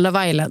i hela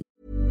Love Island.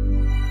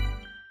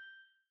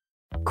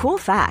 Cool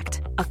fact,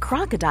 a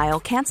crocodile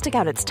can't stick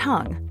out its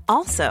tongue.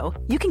 Also,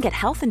 you can get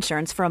health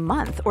insurance for a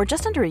month or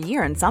just under a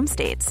year in some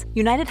states.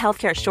 United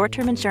Healthcare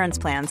short-term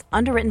insurance plans,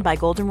 underwritten by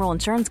Golden Rule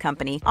Insurance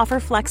Company, offer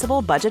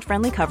flexible,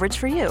 budget-friendly coverage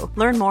for you.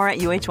 Learn more at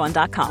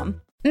uh1.com.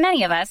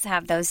 Many of us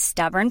have those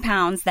stubborn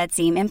pounds that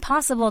seem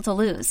impossible to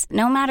lose,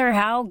 no matter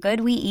how good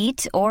we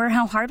eat or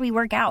how hard we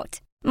work out.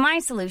 My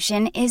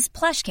solution is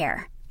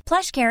PlushCare.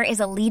 PlushCare is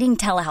a leading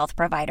telehealth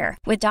provider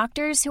with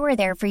doctors who are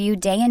there for you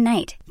day and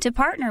night to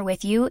partner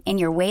with you in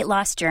your weight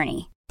loss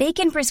journey. They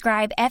can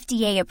prescribe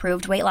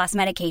FDA-approved weight loss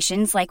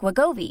medications like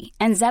Wegovy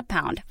and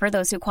Zepbound for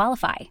those who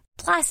qualify.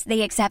 Plus,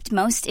 they accept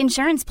most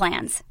insurance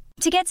plans.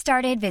 To get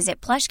started,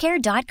 visit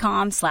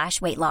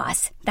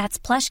plushcare.com/weightloss.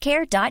 That's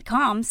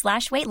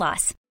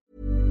plushcare.com/weightloss.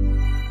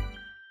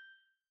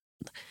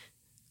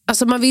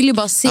 Alltså man vill ju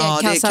bara se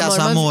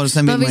Casa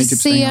Amor.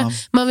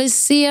 Man vill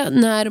se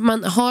när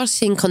man har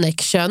sin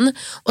connection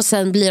och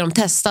sen blir de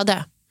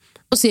testade.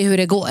 och se hur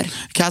det går.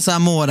 Casa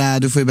Amor är,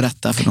 du får ju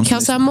berätta för dem.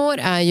 Casa Amor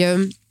är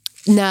ju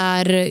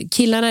när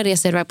killarna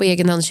reser iväg på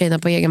egen hand, tjejerna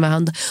på egen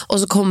hand, och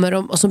så kommer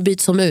de och så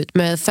byts de ut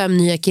med 5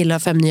 nya killar,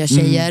 5 nya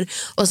tjejer,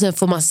 och sen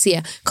får man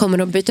se, kommer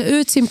de byta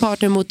ut sin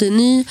partner mot en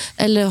ny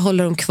eller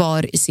håller de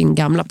kvar i sin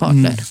gamla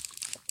partner?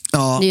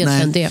 Ja, det är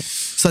egentligen det.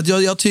 Så att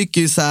jag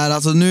tycker ju så här,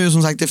 alltså nu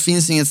som sagt, det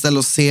finns inget ställe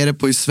att se det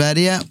på i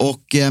Sverige,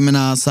 och jag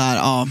menar så här,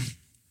 ja.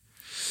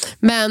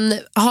 Men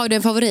har du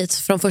en favorit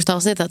från första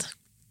avsnittet?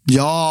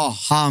 Ja,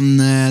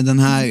 den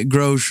här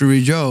Grocery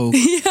Joe.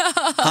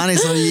 Han är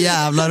så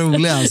jävla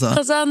rolig alltså.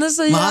 Alltså han är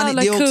så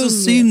jävla det är också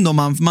synd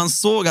om man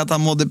såg att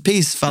han mådde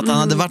piss för att han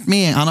hade varit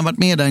med. Han har varit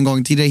med där en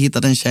gång tidigare,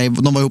 hittat en tjej,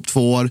 de var ihop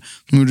 2 år,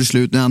 de gjorde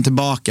slut, nu är han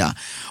tillbaka.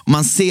 Och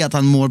man ser att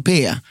han mår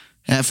p.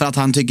 För att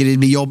han tycker det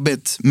blir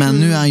jobbigt. Men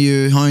nu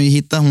har han ju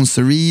hittat hon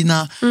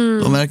Serena.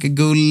 De verkar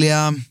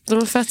gulliga.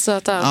 De är fett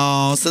söta.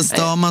 Ja, och sen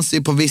stör man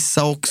sig på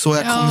vissa också.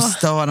 Jag kommer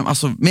störa dem.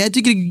 Alltså, men jag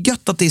tycker det är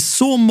gött att det är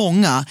så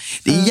många.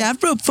 Det är en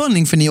jävla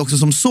uppföljning för ni också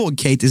som såg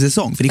Katies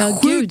säsong. För det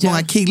är sjukt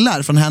många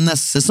killar från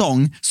hennes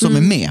säsong som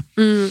är med.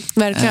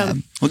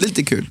 Verkligen. Och det är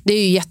lite kul. Det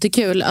är ju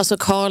jättekul. Alltså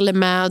Carl är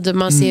med.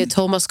 Man ser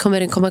Thomas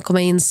kommer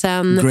komma in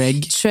sen.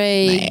 Greg.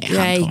 Trey.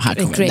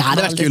 Det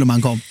hade varit kul om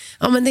han kom.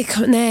 Ja, men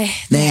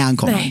nej, han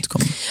kommer inte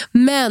komma.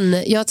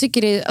 Men jag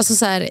tycker det, alltså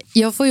så här,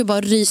 jag får ju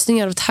bara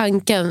rysningar av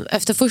tanken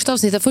efter första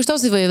avsnittet. Första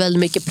avsnittet var ju väldigt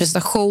mycket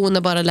prestation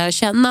och bara lära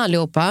känna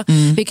allihopa,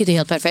 vilket är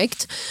helt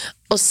perfekt.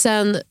 Och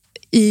sen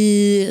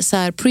i så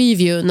här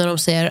preview när de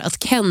säger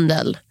att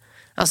Kendall,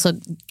 alltså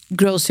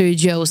Grocery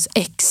Joes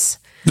ex,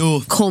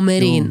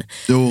 kommer in.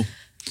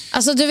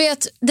 Alltså du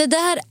vet, det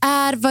där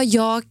är vad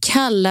jag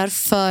kallar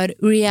för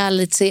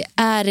reality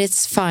at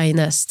its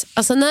finest.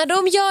 Alltså när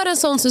de gör en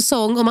sån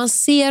säsong och man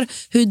ser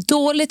hur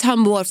dåligt han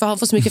mår, för han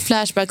får så mycket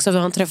flashbacks av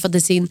hur han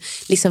träffade sin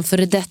liksom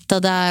före detta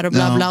där och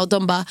bla bla, och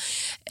de bara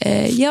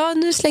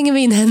nu slänger vi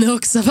in henne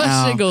också,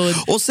 varsågod.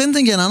 Och sen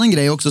tänker jag en annan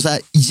grej också så här,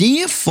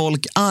 ge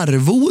folk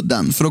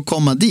arvoden för att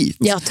komma dit.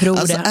 Jag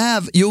tror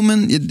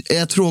det.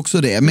 Jag tror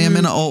också det. Men jag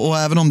menar, och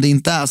även om det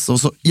inte är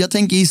så jag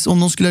tänker om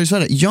de skulle göra i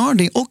Sverige, gör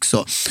det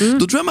också.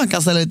 Då tror jag man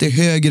kan ställa lite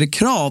högre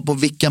krav på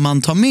vilka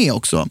man tar med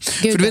också.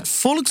 För du vet,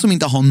 folk som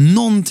inte har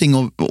någonting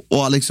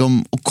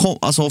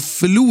att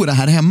förlora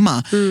här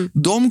hemma,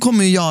 de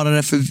kommer ju göra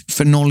det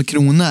för 0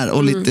 kronor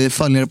och lite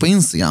följare på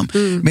Instagram.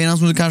 Medan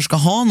du kanske ska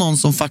ha någon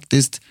som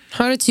faktiskt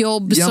har ett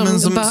jobb som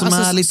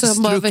är lite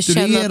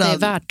strukturerad. Det är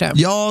värt det.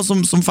 Ja,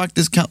 som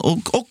faktiskt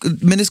kan,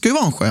 men det ska ju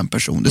vara en skön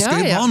person. Det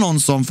ska ju vara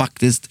någon som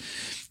faktiskt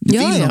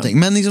finns någonting.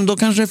 Men liksom, då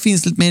kanske det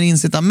finns lite mer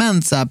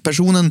incitament så här,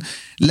 personen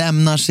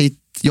lämnar sitt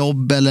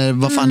jobb eller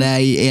vad fan det är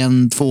i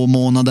 1-2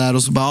 månader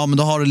och så bara, men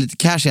då har du lite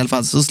cash i alla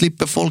fall, så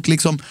slipper folk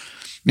liksom.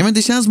 Jag vet,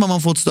 det känns som att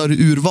man får ett större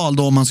urval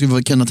då, om man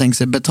skulle kunna tänka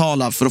sig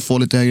betala för att få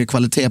lite högre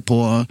kvalitet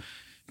på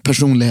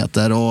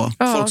personligheter och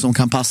folk som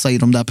kan passa i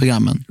de där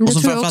programmen. Och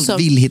som framförallt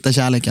vill hitta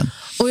kärleken.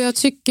 Och jag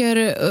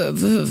tycker,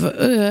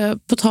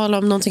 på tal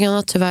om någonting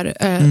annat tyvärr,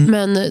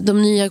 men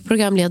de nya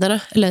programledarna,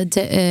 eller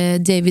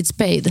David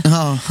Spade.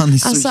 Ja, han är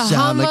så jävla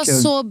han var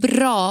kul. så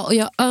bra, och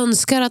jag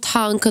önskar att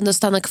han kunde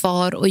stanna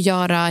kvar och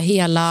göra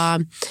hela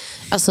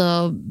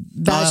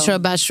Bachelor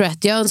och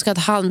Bachelorette. Jag önskar att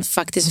han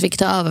faktiskt fick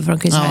ta över från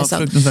Chris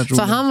Harrison.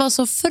 För han var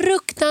så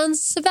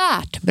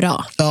fruktansvärt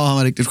bra. Ja, han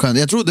var riktigt skön.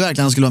 Jag trodde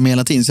verkligen han skulle vara med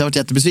hela tiden, så jag var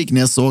jättebesviken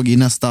när jag såg i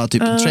nästa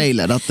typ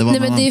trailer att det var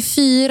men det är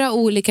 4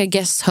 olika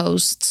guest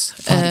hosts.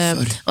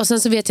 Och sen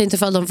så vet jag inte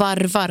ifall de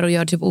varvar och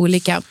gör typ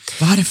olika.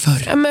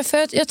 Varför? Men för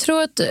att jag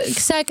tror att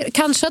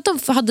kanske att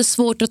de hade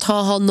svårt att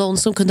ha någon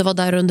som kunde vara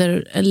där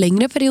under en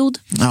längre period.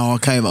 Ja,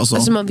 kan ju vara så.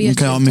 Alltså man vet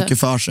kan ha mycket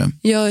för sig.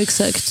 Ja,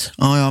 exakt.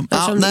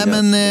 Nej,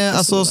 men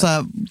alltså så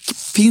här,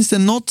 finns det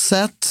något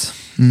sätt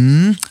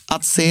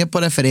att se på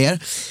det för er?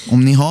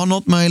 Om ni har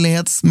något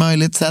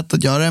möjligt sätt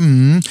att göra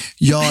det,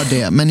 gör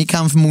det. Men ni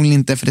kan förmodligen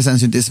inte, för det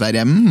sänds ju inte i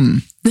Sverige.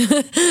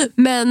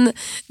 Men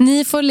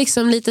ni får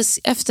liksom lite,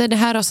 efter det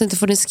här avsnittet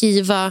får ni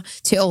skriva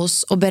till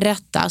oss och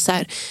berätta så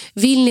här,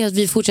 vill ni att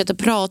vi fortsätter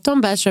prata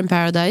om Bachelor in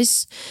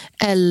Paradise,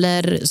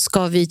 eller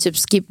ska vi typ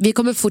vi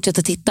kommer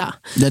fortsätta titta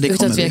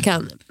utan att vi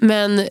kan.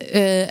 Men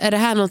är det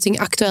här någonting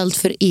aktuellt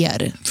för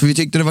er? För vi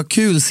tyckte det var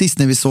kul sist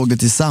när vi såg det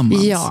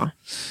tillsammans. Ja,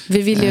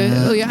 vi vill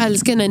ju, och jag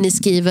älskar när ni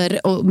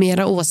skriver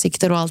mera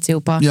åsikter och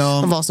alltihopa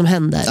om vad som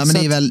händer. Ja, men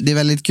det är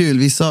väldigt kul.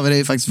 Vissa av er är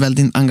ju faktiskt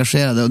väldigt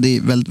engagerade och det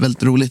är väldigt,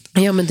 väldigt roligt.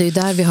 Ja, men det är ju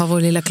där vi har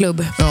vår lilla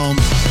klubb. Ja.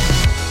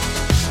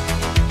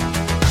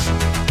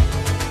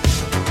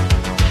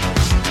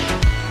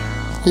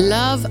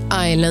 Love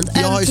Island.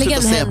 Jag har ju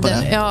slutat se på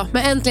det. Ja,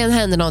 men äntligen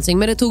hände någonting.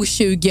 Men det tog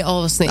 20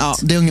 avsnitt. Ja,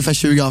 det är ungefär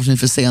 20 avsnitt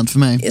för sent för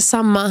mig.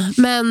 Samma.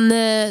 Men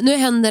nu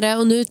händer det.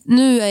 Och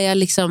nu är jag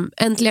liksom,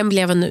 äntligen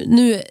blev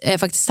nu är jag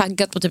faktiskt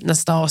taggad på typ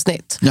nästa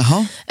avsnitt.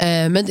 Jaha.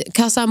 Men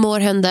Casa Amor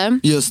hände.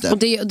 Just det. Och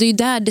det är ju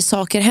där det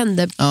saker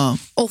händer.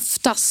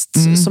 Oftast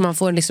så man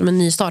får liksom en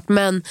ny start.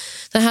 Men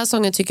den här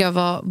sången tycker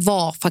jag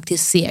var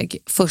faktiskt seg.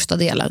 Första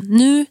delen.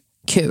 Nu,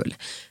 kul.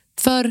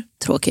 För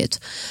tråkigt.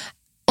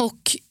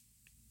 Och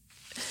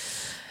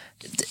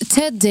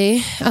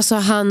Teddy,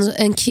 alltså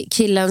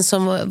killen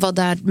som var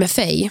där med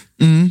Faye.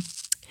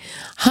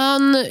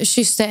 Han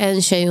kysste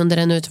en tjej under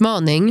en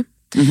utmaning.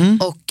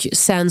 Och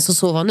sen så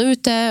sov han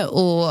ute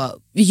och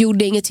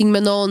gjorde ingenting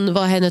med någon,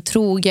 var henne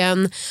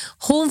trogen.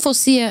 Hon får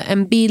se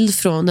en bild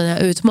från den här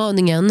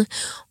utmaningen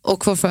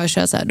och får för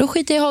sig så här, då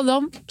skiter jag i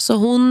honom. Så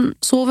hon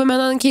sover med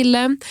en annan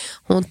kille.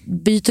 Hon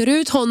byter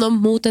ut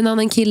honom mot en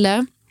annan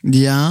kille.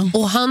 Ja.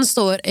 Och han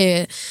står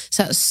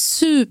så här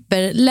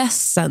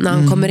superledsen när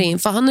han kommer in.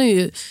 För han har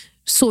ju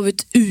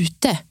sovit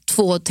ute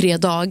 2-3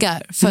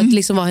 dagar för att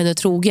liksom vara henne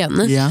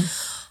trogen. Ja.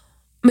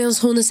 Medan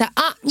hon är såhär,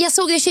 jag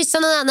såg dig kyssa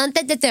någon annan.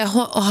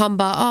 Och han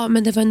bara,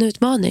 men det var en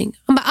utmaning.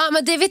 Han bara,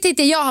 men det vet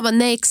inte jag. Han bara,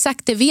 nej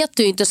exakt, det vet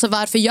du inte. Så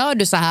varför gör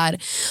du så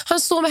här? Han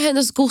står med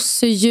hennes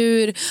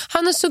gosedjur.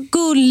 Han är så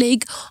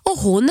gullig. Och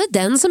hon är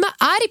den som är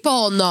arg på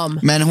honom.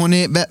 Men hon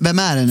är, vem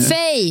är det nu?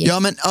 Faye. Ja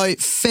men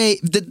Faye,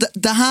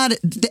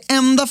 det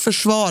enda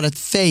försvaret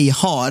Faye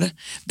har,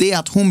 det är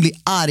att hon blir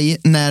arg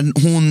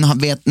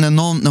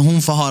när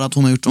hon får höra att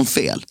hon har gjort något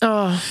fel.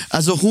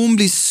 Alltså hon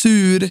blir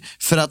sur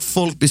för att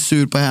folk blir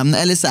sur på henne.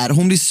 Eller så här,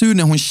 hon blir sur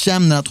när hon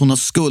känner att hon har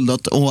skuld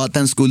och att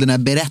den skulden är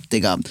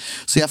berättigad.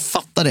 Så jag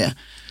fattar det.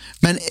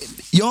 Men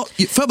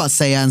får jag bara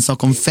säga en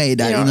sak om Faye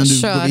där innan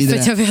du går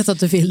vidare? För jag vet att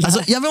du vill det.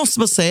 Alltså, jag måste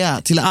bara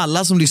säga till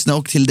alla som lyssnar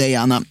och till dig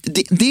Anna,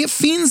 det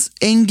finns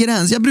en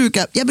gräns. Jag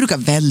brukar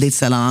väldigt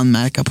sällan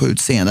anmärka på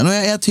utseenden och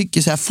jag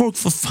tycker så här, folk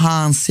får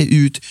fan se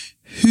ut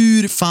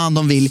hur fan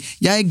de vill.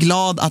 Jag är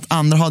glad att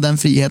andra har den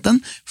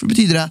friheten, för det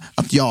betyder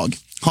att jag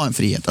har en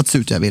frihet att se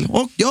ut hur jag vill.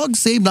 Och jag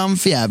ser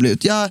ibland för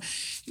jävligt ut.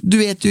 Du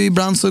vet ju,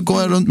 ibland så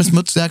går jag runt med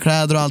smutsiga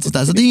kläder och allt sånt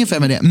där. Så det är ingen fel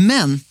med det.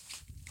 Men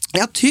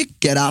jag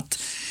tycker att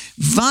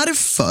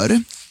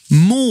varför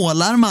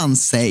målar man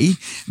sig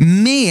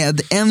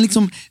med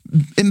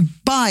en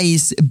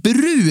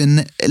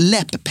bajsbrun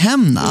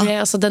läpppenna? Nej,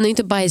 alltså den är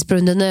inte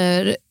bajsbrun, den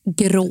är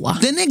grå.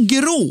 Den är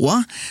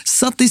grå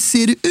så att det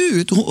ser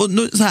ut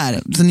så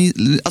här.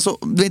 Så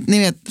ni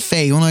vet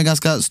Faye, hon har ju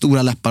ganska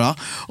stora läppar då.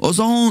 Och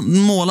så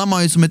målar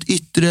man ju som ett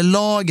yttre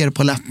lager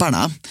på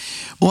läpparna.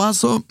 Och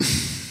alltså,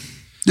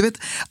 du vet,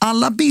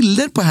 alla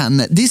bilder på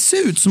henne, det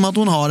ser ut som att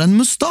hon har en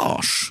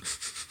mustasch.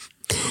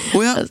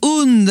 Och jag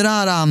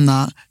undrar,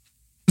 Anna,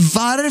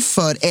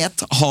 varför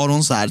har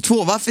hon så här?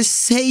 2, varför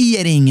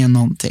säger ingen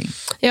någonting?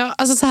 Ja,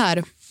 alltså så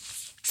här.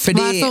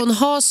 Varför hon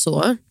har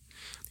så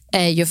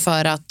är ju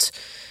för att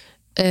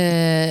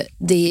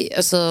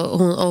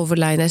hon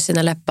overlinar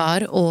sina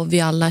läppar och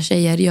vi alla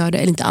tjejer gör det,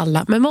 eller inte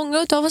alla, men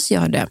många av oss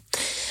gör det.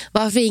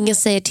 Varför ingen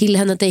säger till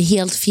henne att det är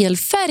helt fel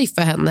färg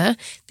för henne,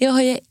 det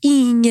har jag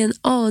ingen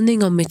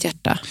aning om, mitt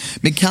hjärta.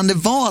 Men kan det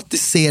vara att det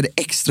ser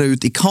extra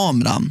ut i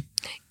kameran?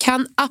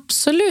 Kan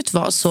absolut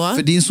vara så.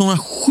 För det är såna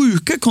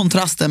sjuka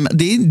kontraster.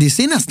 Det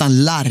ser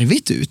nästan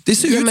larvigt ut. Det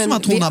ser ut som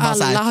att hon har bara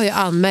så här. Alla har ju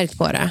anmärkt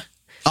på det.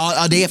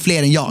 Ja, det är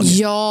fler än jag.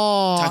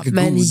 Ja, tack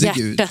men hjärtat,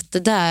 Gud. Det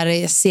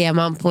där ser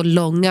man på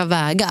långa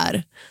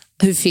vägar.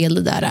 Hur fel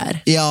det där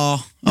är.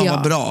 Ja,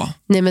 vad bra.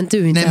 Nej, men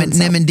du är inte ensam.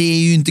 Nej, men det är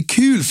ju inte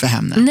kul för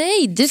henne.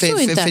 Nej, det tror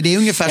jag inte. För det är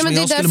ungefär som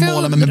jag skulle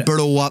måla mig med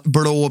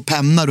blå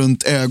penna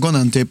runt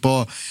ögonen typ,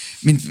 och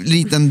min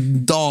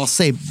liten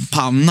dase i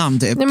pannan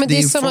typ. Nej, men det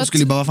är folk som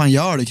skulle bara, vad fan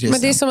gör du, Christian?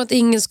 Men det är som att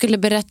ingen skulle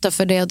berätta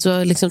för dig att du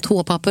har liksom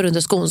tåpapper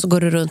under skon, så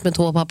går du runt med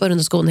tåpapper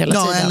under skon hela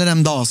tiden. Ja, eller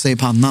en dase i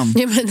pannan.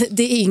 Ja, men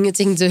det är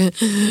ingenting du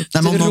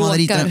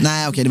råkar.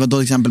 Nej, okej, det var ett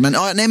dåligt exempel. Men,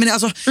 nej, men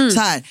alltså, så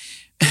här.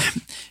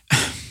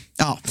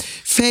 Ja,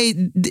 Faye,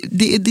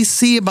 det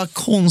ser bara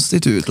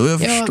konstigt ut och jag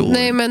förstår.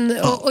 Nej, men,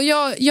 och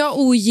jag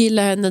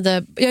ogillar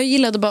henne.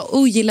 Jag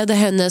ogillade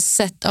hennes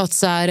sätt att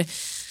så här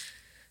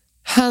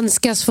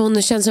handskas, för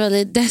hon känns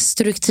väldigt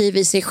destruktiv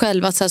i sig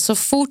själv. Att så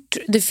fort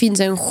det finns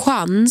en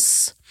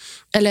chans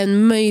eller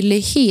en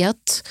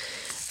möjlighet,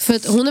 för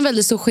att hon är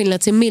väldigt stor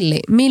skillnad till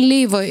Millie.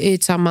 Millie var ju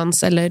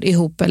tillsammans eller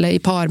ihop eller i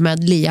par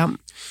med Liam.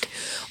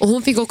 Och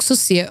hon fick också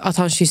se att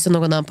han kysste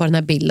någon annan på den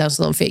här bilden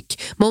som de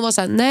fick. Men hon var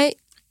så här, nej,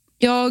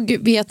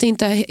 jag vet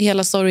inte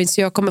hela storyn,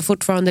 så jag kommer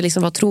fortfarande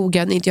liksom vara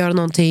trogen, inte göra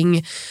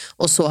någonting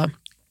och så.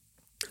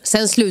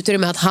 Sen slutade det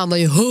med att han var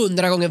ju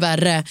 100 gånger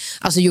värre,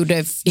 alltså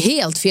gjorde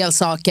helt fel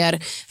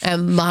saker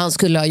än vad han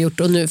skulle ha gjort,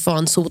 och nu får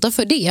han sota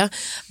för det.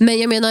 Men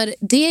jag menar,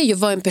 det är ju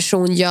vad en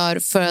person gör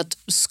för att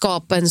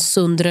skapa en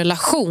sund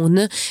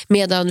relation.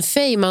 Medan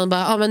Faye, man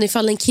bara, men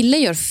ifall en kille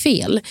gör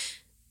fel,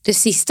 det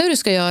sista du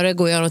ska göra är att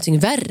gå och göra någonting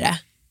värre.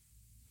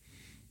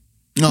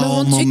 Ja, men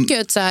hon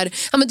tycker att så här,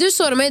 men du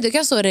sårar mig, du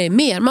kan såra dig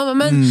mer. Mamma,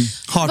 men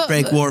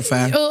heartbreak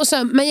warfare. Och så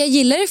här, men jag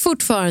gillar det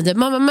fortfarande.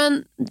 Mamma,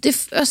 men det,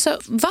 alltså,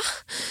 va?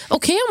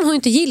 Okej, om hon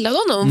inte gillade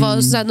honom,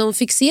 var så här, när hon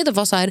fick se det,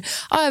 var så här,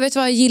 jag vet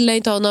vad, jag gillar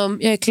inte honom,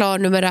 jag är klar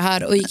nu med det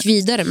här, och gick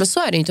vidare. Men så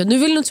är det inte. Nu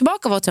vill hon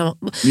tillbaka vara till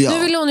honom. Nu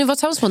vill hon ju vara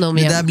tillsammans med honom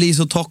igen. Det där blir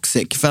så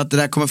toxic, för att det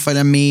där kommer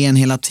följa med en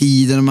hela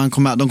tiden, och de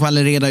kommer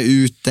aldrig reda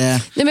ut det.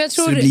 Nej, men jag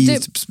tror så det blir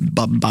typ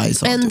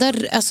bajs.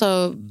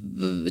 Alltså,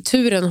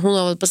 turen hon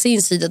har på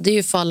sin sida, det är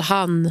ju fall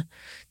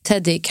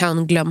Teddy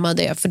kan glömma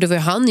det, för det var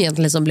ju han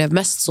egentligen som blev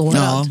mest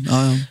sårad.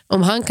 Ja.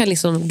 Om han kan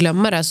liksom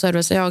glömma det, så är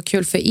det så,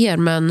 kul för er,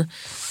 men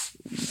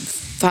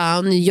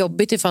fan,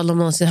 jobbigt ifall de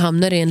någonsin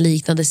hamnar i en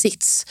liknande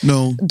sits.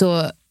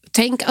 Då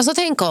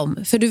tänk om.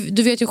 För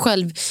du vet ju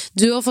själv,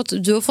 du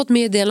har fått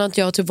meddelande att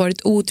jag har typ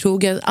varit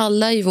otrogen.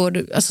 Alla i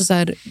vår så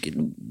här,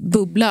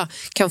 bubbla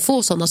kan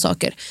få sådana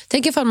saker.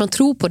 Tänk ifall man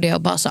tror på det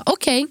och bara så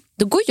okej,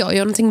 då går jag och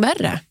gör någonting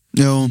värre.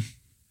 Jo,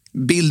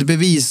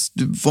 bildbevis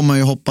får man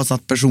ju hoppas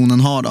att personen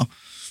har då.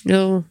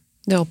 Jo,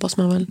 det hoppas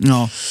man väl.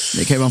 Ja,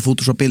 det kan ju vara en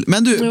Photoshop-bild.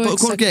 Men du,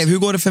 kort grej, hur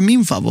går det för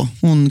min favvo?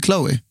 Hon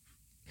Chloe.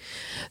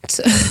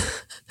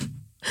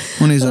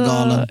 Hon är så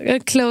galen.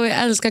 Chloe,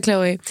 älskar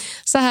Chloe.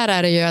 Så här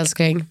är det ju,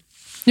 älskling.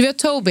 Du vet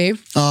Toby,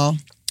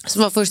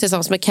 som var först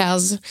tillsammans med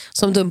Kaz,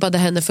 som dumpade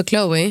henne för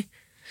Chloe.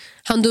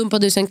 Han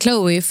dumpade ju sen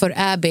Chloe för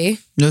Abby.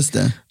 Just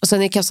det. Och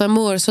sen i Casa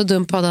Amor så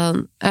dumpade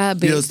han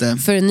Abby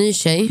för en ny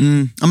tjej.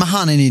 Ja, men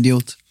han är en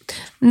idiot.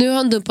 Nu har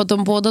han dumpat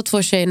de båda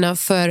två tjejerna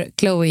för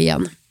Chloe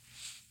igen.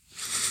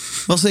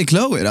 Vad säger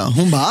Chloe då?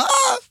 Hon bara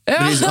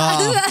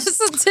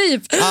alltså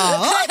typ.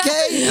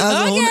 Okej.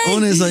 Alltså,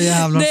 hon är så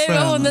jävla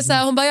skön. Hon är så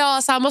här, hon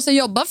bara så han måste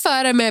jobba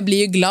för det, men jag blir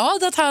ju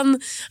glad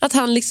att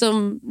han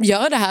liksom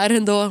gör det här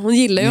ändå. Hon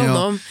gillar ju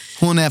honom.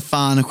 Hon är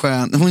fan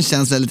skön. Hon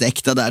känns väldigt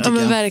äkta där, tycker jag.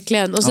 Men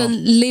verkligen. Och sen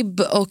Lib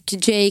och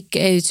Jake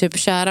är ju typ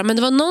kära. Men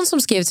det var någon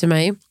som skrev till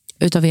mig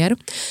utav er,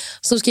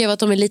 som skrev att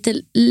de är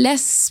lite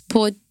less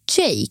på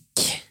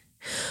Jake.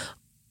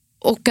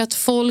 Och att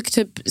folk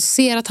typ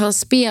ser att han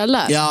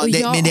spelar. Ja,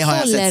 men det har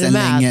jag sett sedan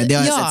med. länge. Det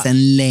har jag sett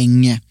sedan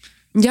länge.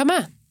 Jag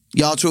med.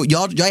 Jag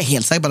är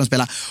helt säker på att de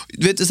spelar.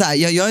 Du vet, så här,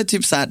 jag är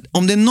typ så här,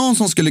 om det är någon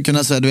som skulle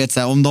kunna säga, du vet, så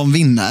här, om de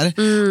vinner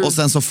och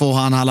sen så får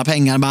han alla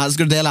pengar, bara,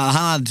 skulle dela,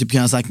 han hade typ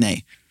kunnat sagt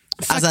nej.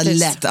 Faktiskt. Alltså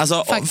lätt.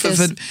 Alltså,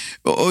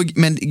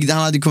 men han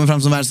hade kommit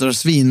fram som värsta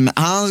svin.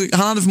 Han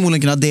hade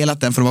förmodligen kunnat dela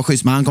den för att vara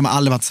schysst, men han kommer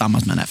aldrig vara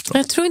tillsammans med henne efteråt.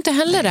 Jag tror inte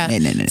heller det.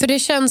 Nej. För det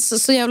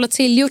känns så jävla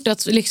tillgjort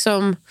att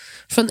liksom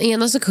från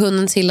ena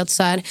sekunden till att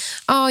så här,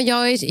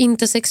 jag är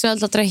inte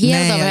sexuellt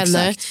attraherad av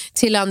henne,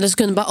 till andra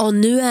sekunden bara,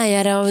 nu är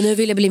jag det och nu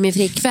vill jag bli min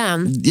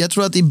flickvän. Jag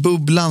tror att i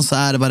bubblan så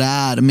är det vad det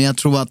är, men jag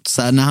tror att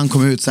så här, när han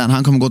kommer ut sen,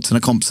 han kommer gå till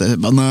sina kompisar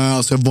bara, nej,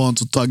 alltså, jag var inte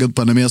så taggad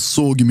på henne, men jag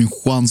såg ju min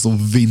chans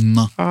att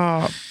vinna.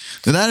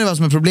 Det där är vad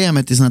som är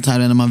problemet i såna här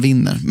tävlingar när man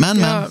vinner.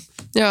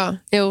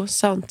 Men.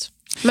 Sant.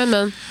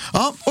 Men.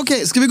 Ja,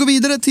 okej. Ska vi gå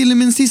vidare till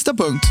min sista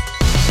punkt?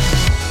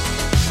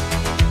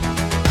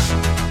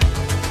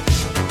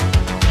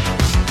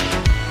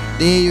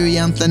 Det är ju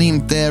egentligen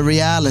inte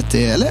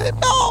reality, eller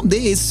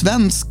det är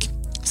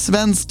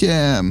svensk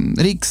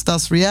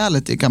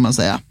riksdagsreality kan man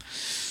säga.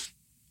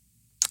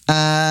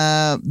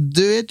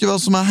 Du vet ju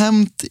vad som har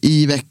hänt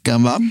i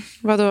veckan, va?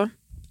 Vadå?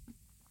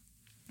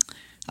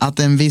 Att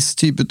en viss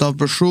typ av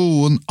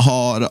person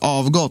har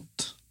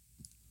avgått.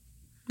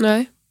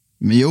 Nej.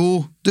 Men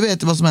jo, du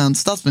vet vad som har hänt.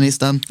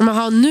 Statsministern. Men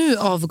har han nu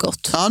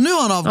avgått? Ja, nu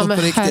har han avgått på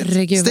riktigt.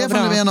 Herregud,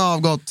 Stefan Löfven har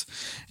avgått.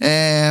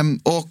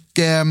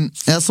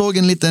 Jag såg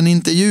en liten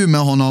intervju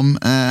med honom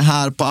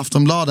här på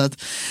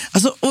Aftonbladet.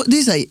 Alltså, och det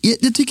är så här,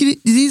 jag tycker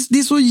det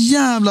är så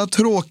jävla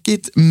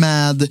tråkigt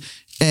med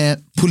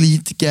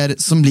politiker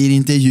som blir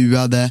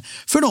intervjuade,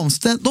 för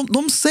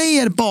de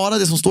säger bara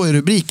det som står i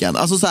rubriken.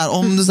 Alltså så här,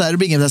 om du säger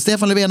rubriken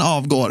Stefan Löfven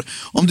avgår,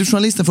 om du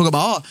journalisten frågar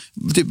bara,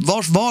 typ,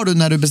 vars var du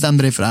när du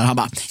bestämde dig för det här? Han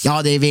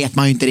bara, det vet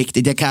man ju inte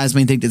riktigt, det kan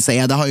jag inte riktigt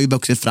säga, det har ju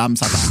vuxit fram.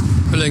 Så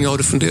hur länge har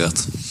du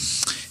funderat?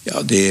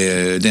 Ja, det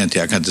är inte,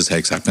 jag kan inte säga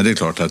exakt, men det är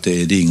klart att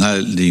det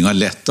är inga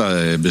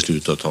lätta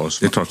beslut att ta.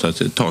 Det är klart att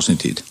det tar sin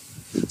tid.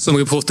 Som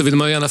reporter vill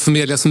man gärna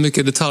förmedla så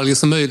mycket detaljer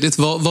som möjligt.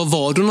 Var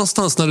var du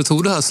någonstans när du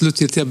tog det här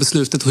slutgiltiga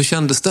beslutet? Hur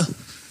kändes det?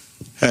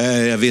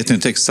 Jag vet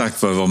inte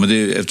exakt vad det var,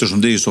 men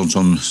eftersom det är ju sånt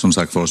som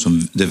sagt var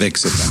som det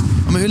växer fram.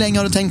 Ja, men hur länge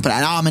har du tänkt på det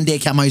här? Ja, men det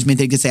kan man ju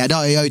inte riktigt säga.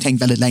 Jag har ju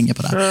tänkt väldigt länge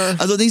på det här.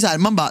 Alltså det är så här,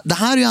 man bara, det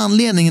här är ju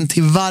anledningen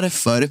till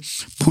varför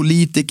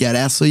politiker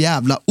är så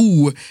jävla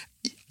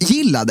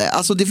ogillade.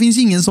 Alltså det finns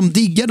ingen som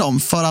diggar dem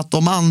för att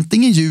de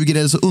antingen ljuger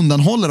eller så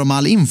undanhåller de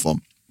all info.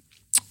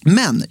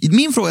 Men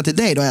min fråga till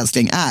dig då,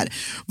 älskling, är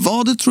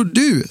vad tror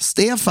du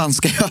Stefan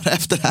ska göra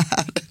efter det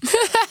här?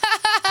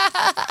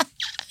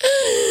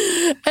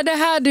 Är det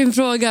här din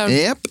fråga?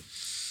 Japp.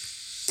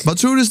 Vad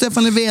tror du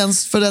Stefan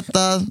Löfvens för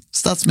detta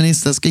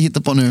statsminister ska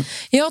hitta på nu?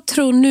 Jag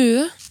tror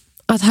nu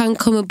att han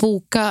kommer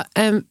boka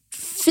en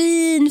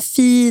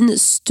fin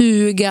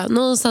stuga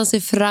någonstans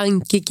i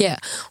Frankrike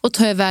och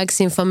ta iväg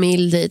sin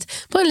familj dit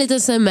på en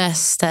liten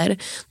semester.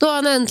 Då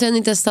han äntligen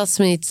inte är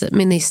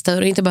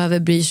statsminister och inte behöver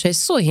bry sig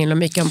så himla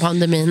mycket om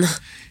pandemin.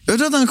 Jag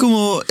tror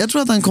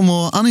att han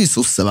kommer, han är ju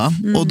sosse, va?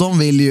 Och de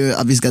vill ju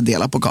att vi ska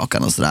dela på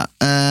kakan och sådär.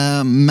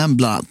 Men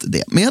bland annat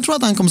det. Men jag tror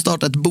att han kommer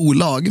starta ett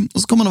bolag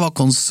och så kommer han vara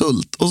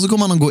konsult och så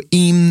kommer han gå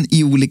in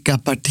i olika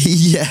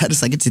partier,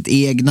 säkert sitt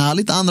egna,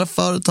 lite andra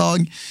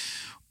företag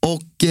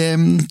och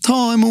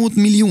ta emot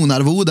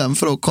miljonarvoden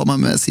för att komma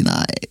med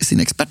sin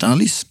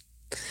expertanalys.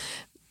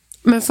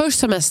 Men först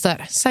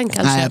semester, sen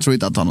kanske. Nej, jag tror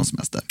inte att han har någon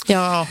semester.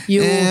 Ja,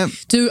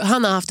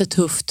 han har haft det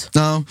tufft.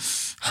 Ja,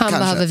 han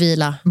behöver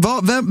vila.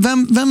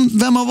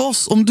 Vem av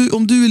oss, om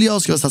du eller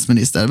jag skulle vara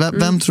statsminister,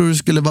 vem tror du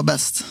skulle vara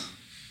bäst?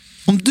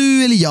 Om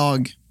du eller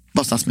jag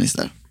var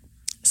statsminister?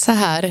 Så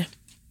här.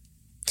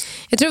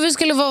 Jag tror vi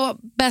skulle vara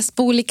bäst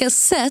på olika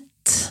sätt.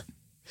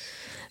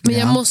 Men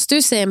jag måste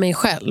ju säga mig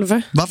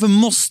själv. Varför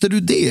måste du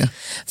det?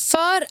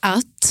 För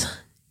att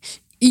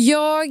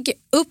jag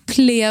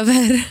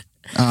upplever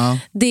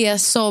det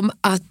som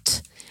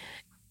att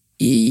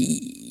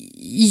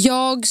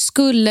jag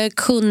skulle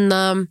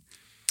kunna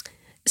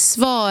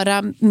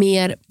svara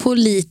mer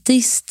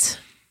politiskt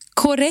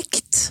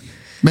korrekt.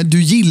 Men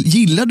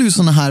gillar du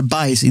såna här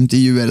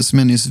bajsintervjuer som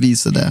jag nyss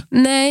visade?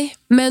 Nej,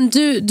 men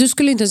du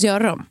skulle inte ens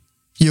göra dem.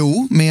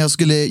 Jo, men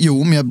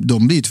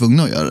de blir ju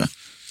tvungna att göra det.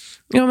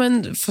 Ja,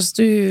 men fast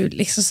du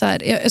liksom så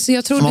här,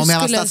 jag tror om jag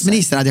var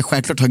statsminister hade jag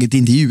självklart tagit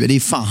intervjuer. Det är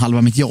fan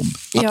halva mitt jobb.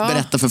 Att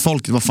berätta för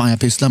folket vad fan jag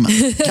pysslar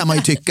med. Kan man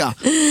ju tycka.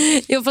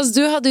 Ja, fast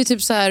du hade ju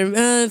typ så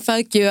här,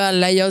 fuck you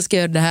alla, jag ska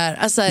göra det här.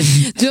 Alltså,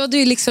 du hade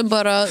ju liksom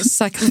bara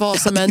sagt vad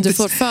som än du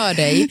får för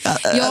dig.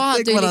 Jag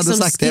hade ju liksom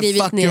sagt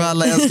skrivit fuck ner. you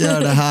alla, jag ska göra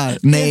det här.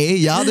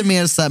 Nej, jag hade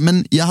mer så här,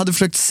 men jag hade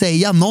försökt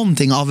säga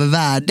någonting av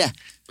värde.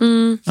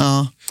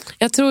 Ja.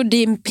 Jag tror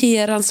din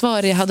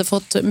PR-ansvarig hade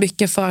fått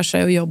mycket för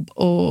sig och jobb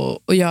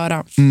att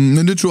göra.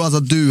 Men du tror alltså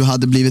att du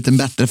hade blivit en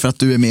bättre för att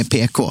du är mer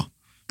PK?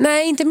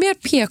 Nej, inte mer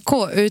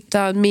PK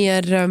utan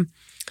mer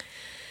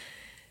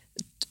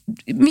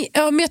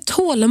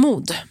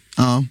tålamod.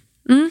 Ja.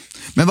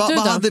 Men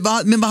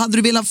vad hade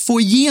du velat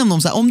få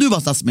igenom så här, om du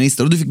var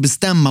statsminister och du fick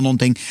bestämma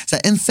någonting, så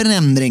här, en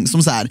förändring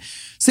som så här,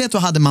 säg att du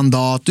hade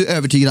mandat, du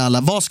övertygar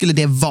alla, vad skulle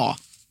det vara?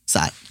 Så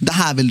här, det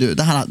här vill du,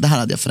 det här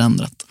hade jag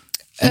förändrat.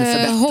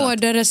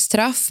 Hårdare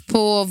straff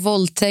på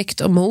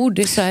våldtäkt och mord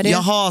i Sverige.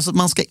 Jaha, så att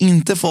man ska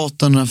inte få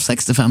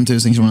 865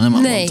 000 kronor när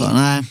man våldtar.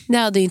 Nej, det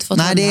hade inte fått.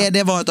 Nej,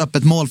 det var ett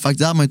öppet mål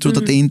faktiskt. Man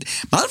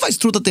hade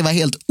faktiskt trott att det var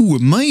helt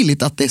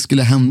omöjligt att det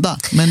skulle hända.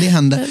 Men det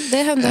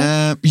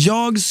hände.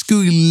 Jag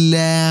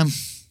skulle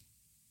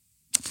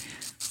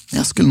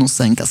nog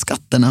sänka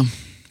skatterna.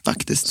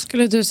 Faktiskt.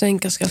 Skulle du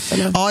sänka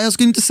skatterna? Ja, jag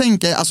skulle inte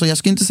sänka,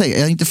 jag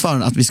är inte för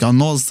att vi ska ha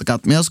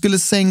nollskatt, men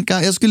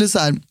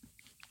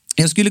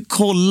jag skulle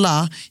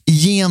kolla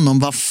igenom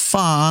vad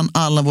fan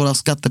alla våra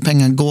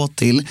skattepengar går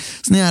till.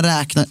 Så när jag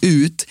räknar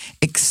ut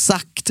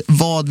exakt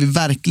vad vi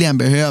verkligen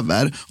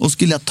behöver, och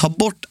skulle jag ta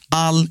bort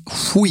all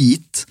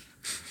skit.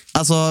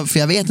 Alltså, för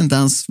jag vet inte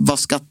ens vad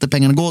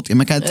skattepengarna går till.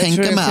 Men kan jag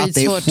tänka mig att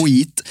det är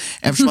skit,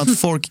 eftersom att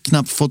folk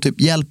knappt får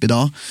typ hjälp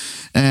idag.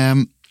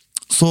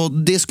 Så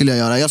det skulle jag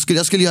göra.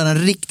 Jag skulle göra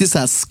en riktig så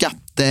här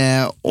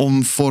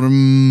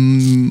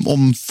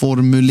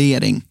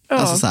omformulering. Ja.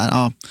 Alltså så här,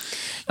 ja.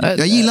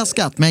 Jag gillar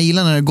skatt, men jag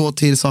gillar när det går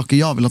till saker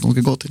jag vill att de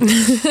ska gå till.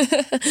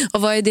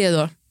 Och vad är det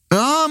då?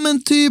 Ja,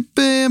 men typ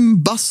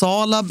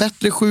basala,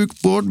 bättre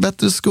sjukvård,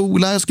 bättre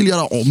skola. Jag skulle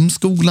göra om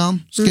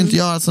skolan. Skulle inte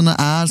göra som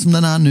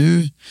den är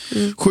nu.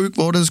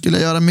 Sjukvården skulle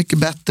jag göra mycket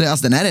bättre.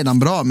 Alltså den är redan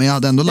bra, men jag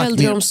hade ändå lagt ner.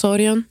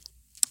 Äldreomsorgen?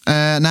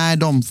 Nej,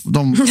 de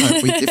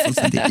har skit i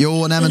fullständigt.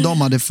 Jo, nej, men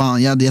de hade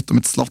fan, jag hade gett dem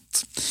ett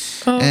slott.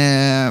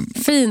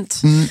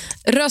 Fint.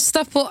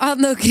 Rösta på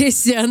Anna och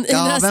Christian i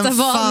nästa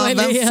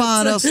valmöjlighet. Vem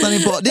fan röstar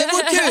ni på? Det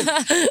vore kul!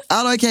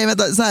 Alltså, okej,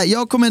 vänta, så här,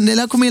 jag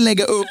kommer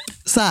lägga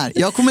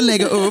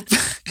upp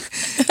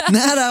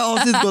när det här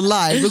avsnittet går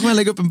live, då kommer jag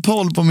lägga upp en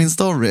poll på min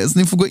story. Så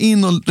ni får gå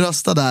in och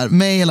rösta där,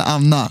 mig eller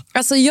Anna.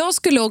 Alltså jag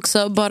skulle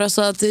också, bara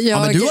så att jag...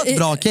 Ja, men du har ett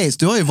bra case,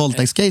 du har ju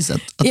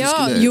våldtäktscaset.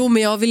 Jo,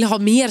 men jag vill ha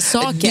mer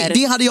saker.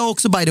 Det hade jag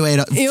också, by the way.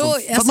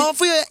 Man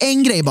får göra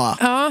en grej bara.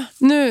 Ja,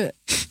 nu...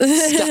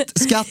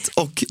 Skatt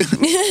och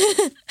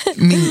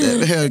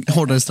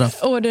hårdare straff.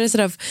 Hårdare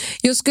straff.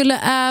 Jag skulle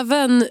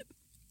även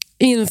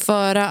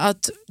införa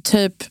att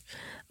typ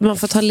man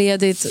får ta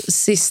ledigt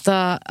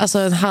alltså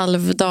en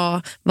halv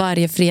dag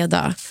varje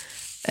fredag.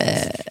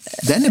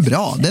 Den är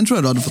bra, den tror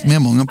jag du hade fått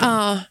med många på.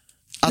 Ja.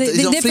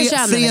 Det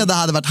fredag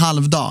hade varit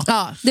halvdag.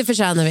 Ja, det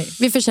förtjänar vi.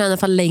 Vi förtjänar i alla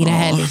fall längre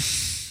helg.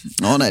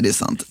 Ja, nej, det är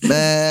sant.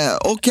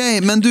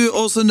 Okej, men du,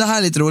 och så det här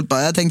är lite roligt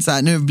bara. Jag tänkte så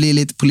här, nu blir det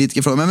lite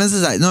politikerfrågor, men så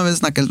här, nu har vi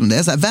snackat lite om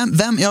det. Så här,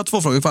 jag har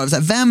 2 frågor kvar. Så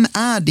här, vem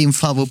är din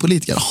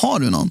favoritpolitiker? Har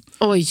du någon?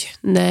 Oj,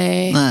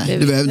 nej.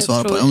 Du behöver inte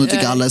svara på det om du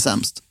tycker alla är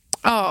sämst.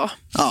 Ja.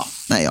 Ja,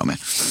 nej, jag med.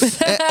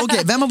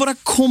 Okej, vem av våra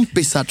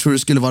kompisar tror du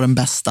skulle vara den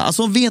bästa?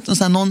 Alltså vet du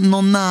så här,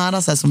 någon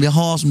nära så här, som vi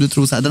har, som du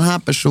tror så här, den här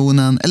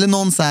personen, eller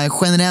någon så här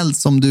generellt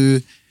som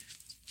du...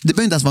 Det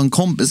behöver inte ens vara en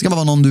kompis, det ska bara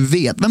vara någon du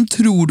vet. Vem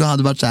tror du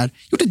hade varit så här,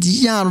 gjort ett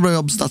jävla bra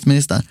jobb som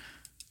statsminister?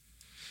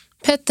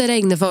 Petter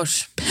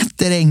Egnefors.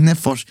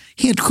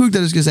 Helt sjukt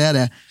att du skulle säga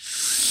det.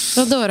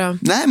 Vad då?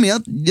 Nej, men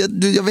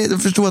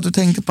jag förstår att du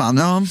tänkte på han.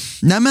 Ja.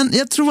 Nej, men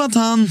jag tror att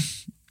han...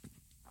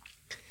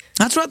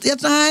 Jag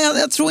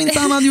tror inte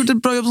han hade gjort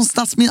ett bra jobb som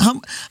statsminister.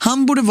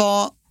 Han borde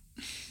vara...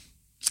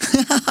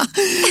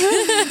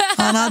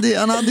 han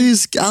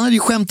hade ju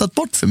skämtat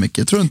bort för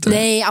mycket, tror du inte?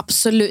 Nej,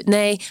 absolut,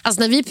 nej.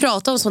 Alltså när vi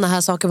pratar om såna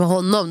här saker med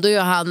honom, då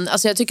gör han,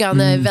 alltså jag tycker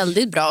han är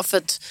väldigt bra, för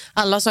att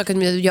alla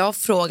saker jag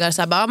frågar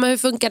så här, men hur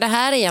funkar det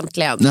här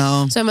egentligen?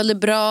 Ja. Så är han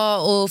väldigt bra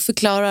och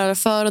förklarar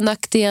för- och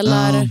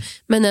nackdelar,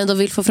 men ändå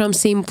vill få fram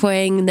sin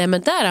poäng. Nej,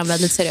 men där är han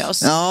väldigt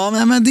seriös.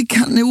 Ja, men det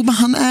kan, jo, men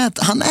han är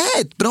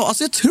ett bra,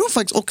 alltså jag tror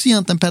faktiskt också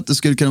egentligen Petter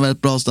skulle kunna vara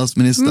ett bra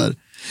statsminister.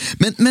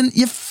 Men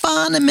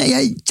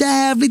jag är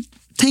jävligt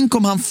tänk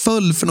om han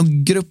föll för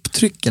något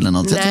grupptryck eller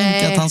något. Jag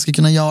tänker att han ska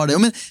kunna göra det.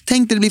 Men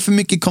tänk det blir för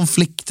mycket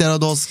konflikter och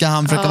då ska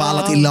han försöka vara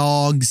alla till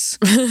lags.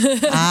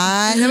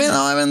 Nej, jag vet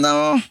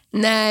inte.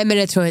 Nej, men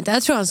det tror jag inte.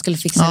 Jag tror han skulle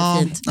fixa det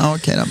fint. Ja,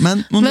 okej då.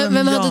 Men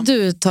vem hade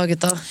du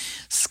tagit då?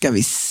 Ska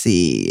vi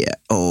se.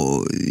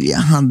 Jag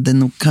hade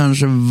nog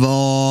kanske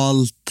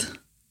valt...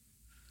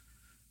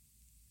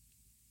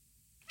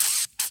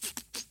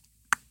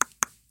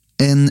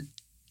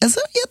 jag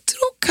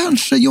tror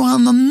kanske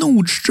Johanna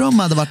Nordström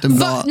hade varit en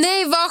bra...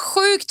 Nej, vad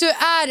sjukt du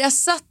är. Jag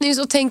satt nyss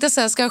och tänkte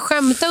så här, ska jag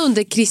skämta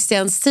under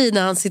Christians tid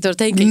när han sitter och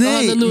tänker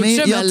Johanna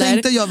Nordström, jag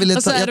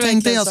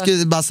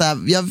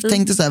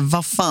tänkte så här,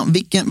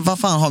 vad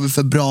fan har vi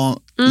för bra,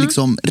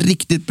 liksom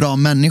riktigt bra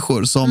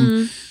människor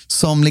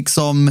som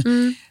liksom...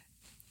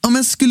 Ja,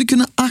 men skulle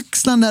kunna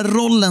axla den där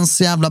rollen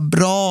så jävla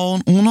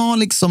bra. Hon har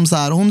liksom så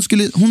här,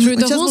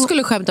 tror du hon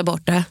skulle skämta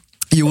bort det?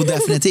 Jo,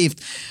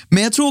 definitivt.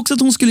 Men jag tror också att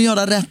hon skulle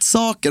göra rätt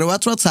saker. Och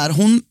jag tror att så här,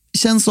 hon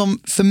känns som,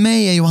 för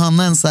mig är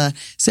Johanna en så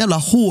jävla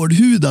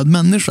hårdhudad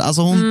människa.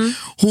 Alltså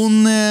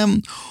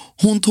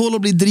hon tål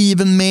att bli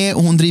driven med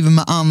och hon driver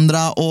med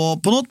andra.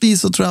 Och på något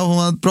vis så tror jag hon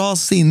har ett bra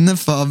sinne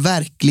för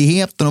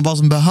verkligheten och vad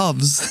som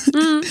behövs.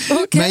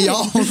 Okay. Men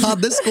ja, hon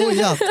hade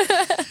skojat.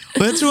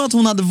 Och jag tror att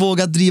hon hade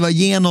vågat driva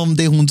igenom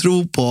det hon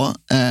tror på.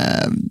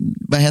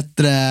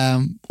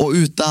 Och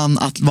utan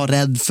att vara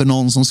rädd för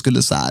någon som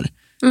skulle så här...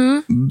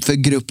 för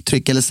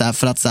grupptryck eller så här,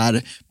 för att så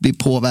här, bli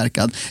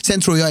påverkad.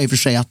 Sen tror jag i och för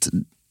sig att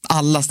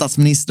alla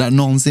statsministrar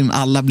någonsin,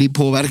 alla blir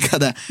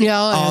påverkade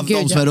av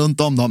de som är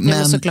runt om dem.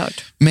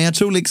 Men jag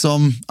tror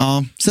liksom,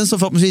 sen så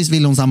förhoppningsvis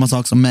vill hon samma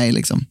sak som mig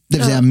liksom. Det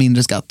vill säga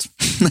mindre skatt.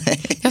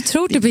 Nej. Jag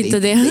tror typ inte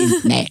det.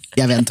 Nej,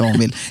 jag vet inte vad hon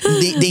vill.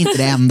 Det är inte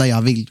det enda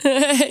jag vill.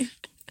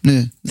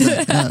 Nu,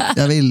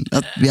 jag vill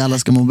att vi alla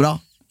ska må bra.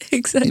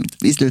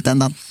 Exakt. I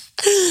slutändan.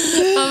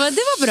 Ja, men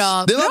det var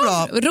bra. Det var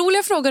bra.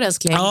 Roliga frågor,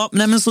 älskling. Ja,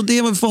 nej, men så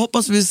det var, vi får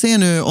hoppas vi ser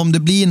nu om det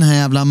blir den här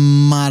jävla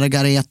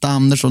Margareta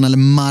Andersson eller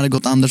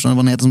Margot Andersson, vad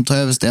hon heter, som tar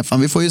över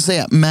Stefan. Vi får ju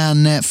se.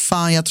 Men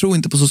fan, jag tror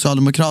inte på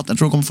Socialdemokraterna. Jag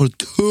tror de kommer få det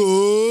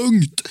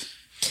tungt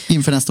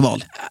inför nästa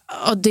val.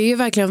 Ja, det är ju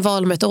verkligen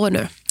val om ett år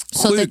nu.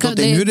 Så det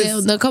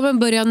kommer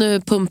börja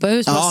nu pumpa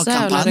ut. Ja,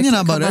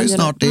 kampanjerna börjar ju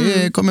snart.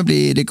 Det kommer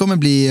bli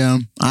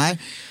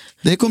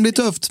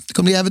tufft. Det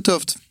kommer bli jävligt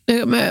tufft.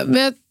 Men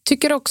jag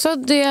tycker också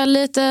att det är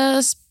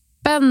lite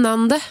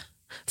spännande.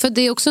 För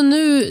det är också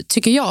nu,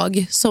 tycker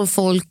jag, som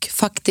folk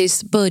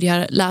faktiskt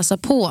börjar läsa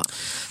på.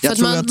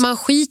 För att man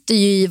skiter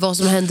ju i vad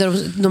som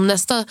händer de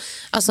nästa...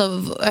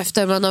 Alltså,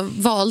 efter man har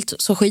valt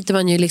så skiter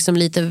man ju liksom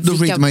lite... Då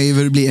skiter man ju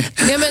hur det blir.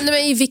 Ja, men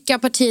i vilka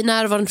partierna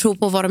är, vad de tror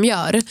på, vad de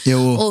gör.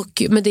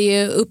 Men det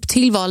är upp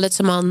till valet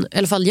som man, i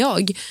alla fall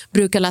jag,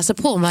 brukar läsa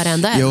på om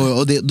varenda en. Jo,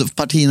 och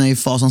partierna är ju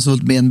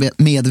fasansfullt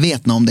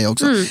medvetna om det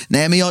också.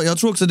 Nej, men jag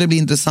tror också att det blir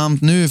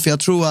intressant nu, för jag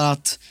tror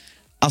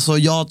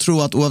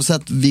att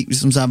oavsett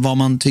liksom så här, vad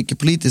man tycker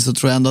politiskt, så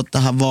tror jag ändå att det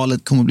här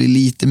valet kommer bli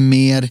lite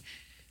mer...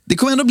 Det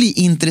kommer ändå bli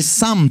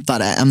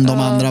intressantare än de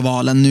andra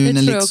valen nu.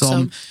 När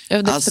liksom,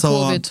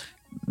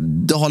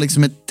 du har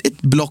liksom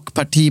ett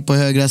blockparti på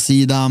högra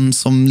sidan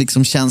som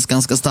liksom känns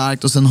ganska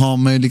starkt, och sen har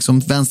man ju liksom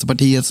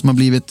Vänsterpartiet som har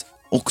blivit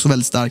också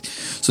väldigt starkt.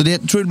 Så det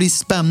tror jag blir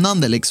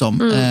spännande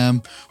liksom.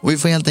 Och vi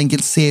får helt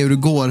enkelt se hur det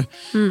går.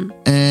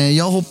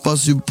 Jag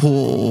hoppas ju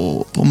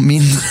på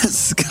mindre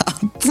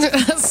skatt.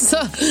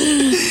 Alltså,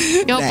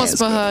 jag hoppas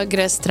på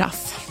högre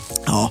straff.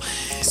 Ja.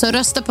 Så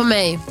rösta på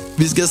mig.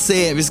 Vi ska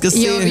se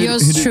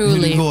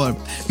hur det går.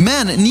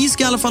 Men ni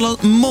ska i alla fall ha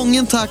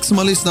många tack som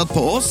har lyssnat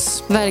på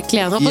oss.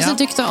 Verkligen. Hoppas ni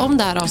tyckte om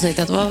det här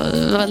avsnittet. Det var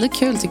väldigt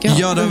kul, tycker jag.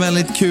 Ja, det var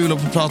väldigt kul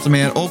att få prata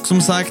med er. Och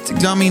som sagt,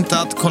 glöm inte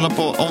att kolla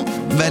på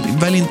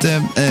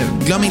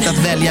glöm inte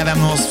att välja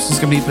vem av oss som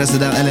ska bli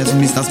president eller som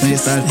blir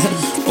statsminister.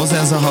 Och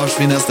sen så hörs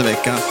vi nästa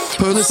vecka.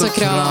 Puss och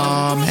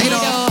kram. Hej då.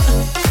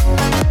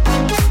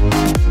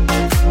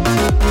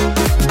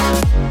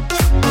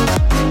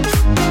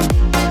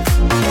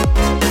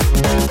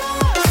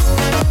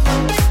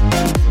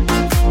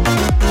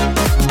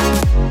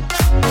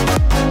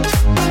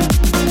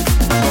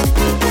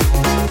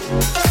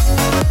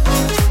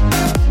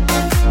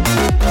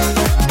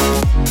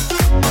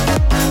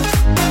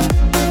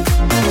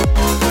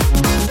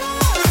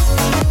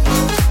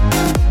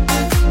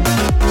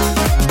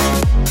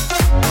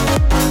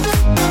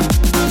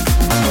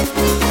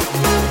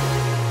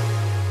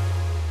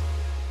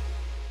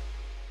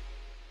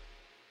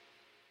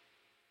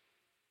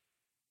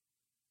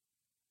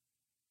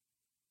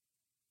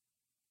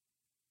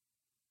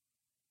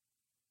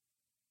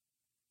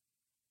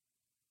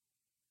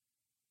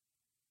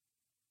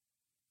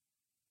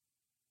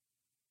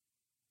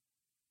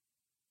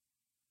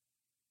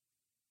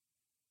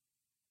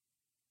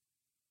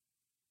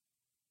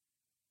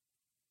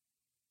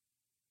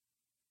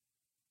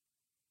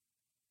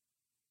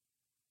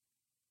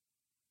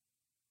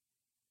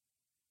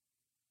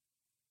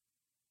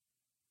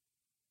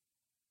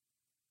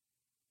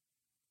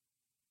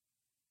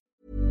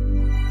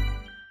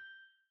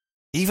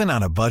 Even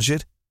on a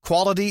budget,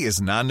 quality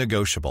is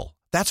non-negotiable.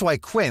 That's why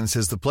Quince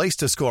is the place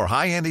to score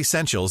high-end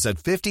essentials at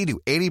 50 to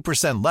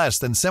 80% less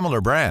than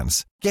similar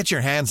brands. Get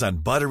your hands on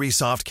buttery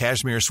soft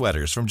cashmere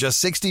sweaters from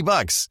just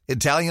 $60,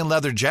 Italian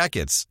leather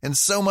jackets, and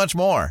so much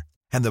more.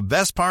 And the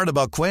best part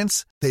about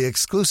Quince, they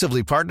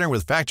exclusively partner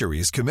with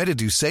factories committed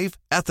to safe,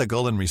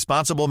 ethical, and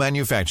responsible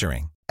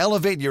manufacturing.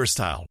 Elevate your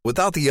style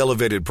without the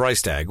elevated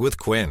price tag with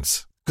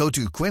Quince. Go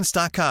to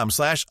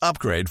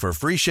quince.com/upgrade for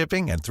free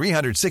shipping and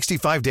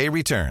 365-day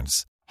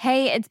returns.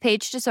 Hey, it's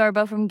Paige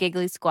DeSorbo from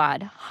Giggly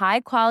Squad.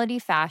 High quality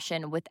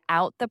fashion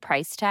without the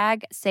price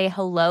tag. Say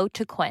hello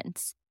to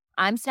Quince.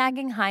 I'm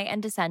snagging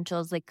high-end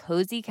essentials like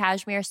cozy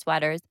cashmere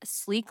sweaters,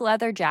 sleek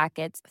leather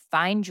jackets,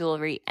 fine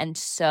jewelry, and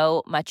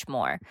so much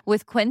more.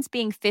 With Quince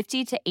being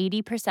 50 to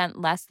 80%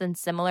 less than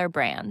similar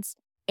brands.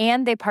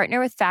 And they partner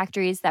with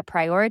factories that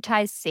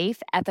prioritize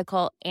safe,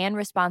 ethical, and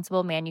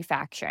responsible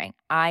manufacturing.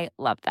 I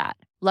love that.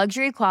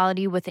 Luxury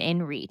quality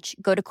within reach.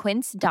 Go to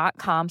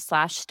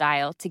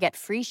quince.com/style to get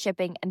free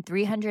shipping and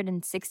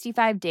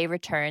 365-day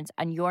returns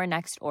on your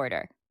next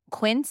order.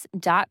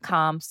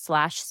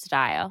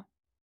 Quince.com/style.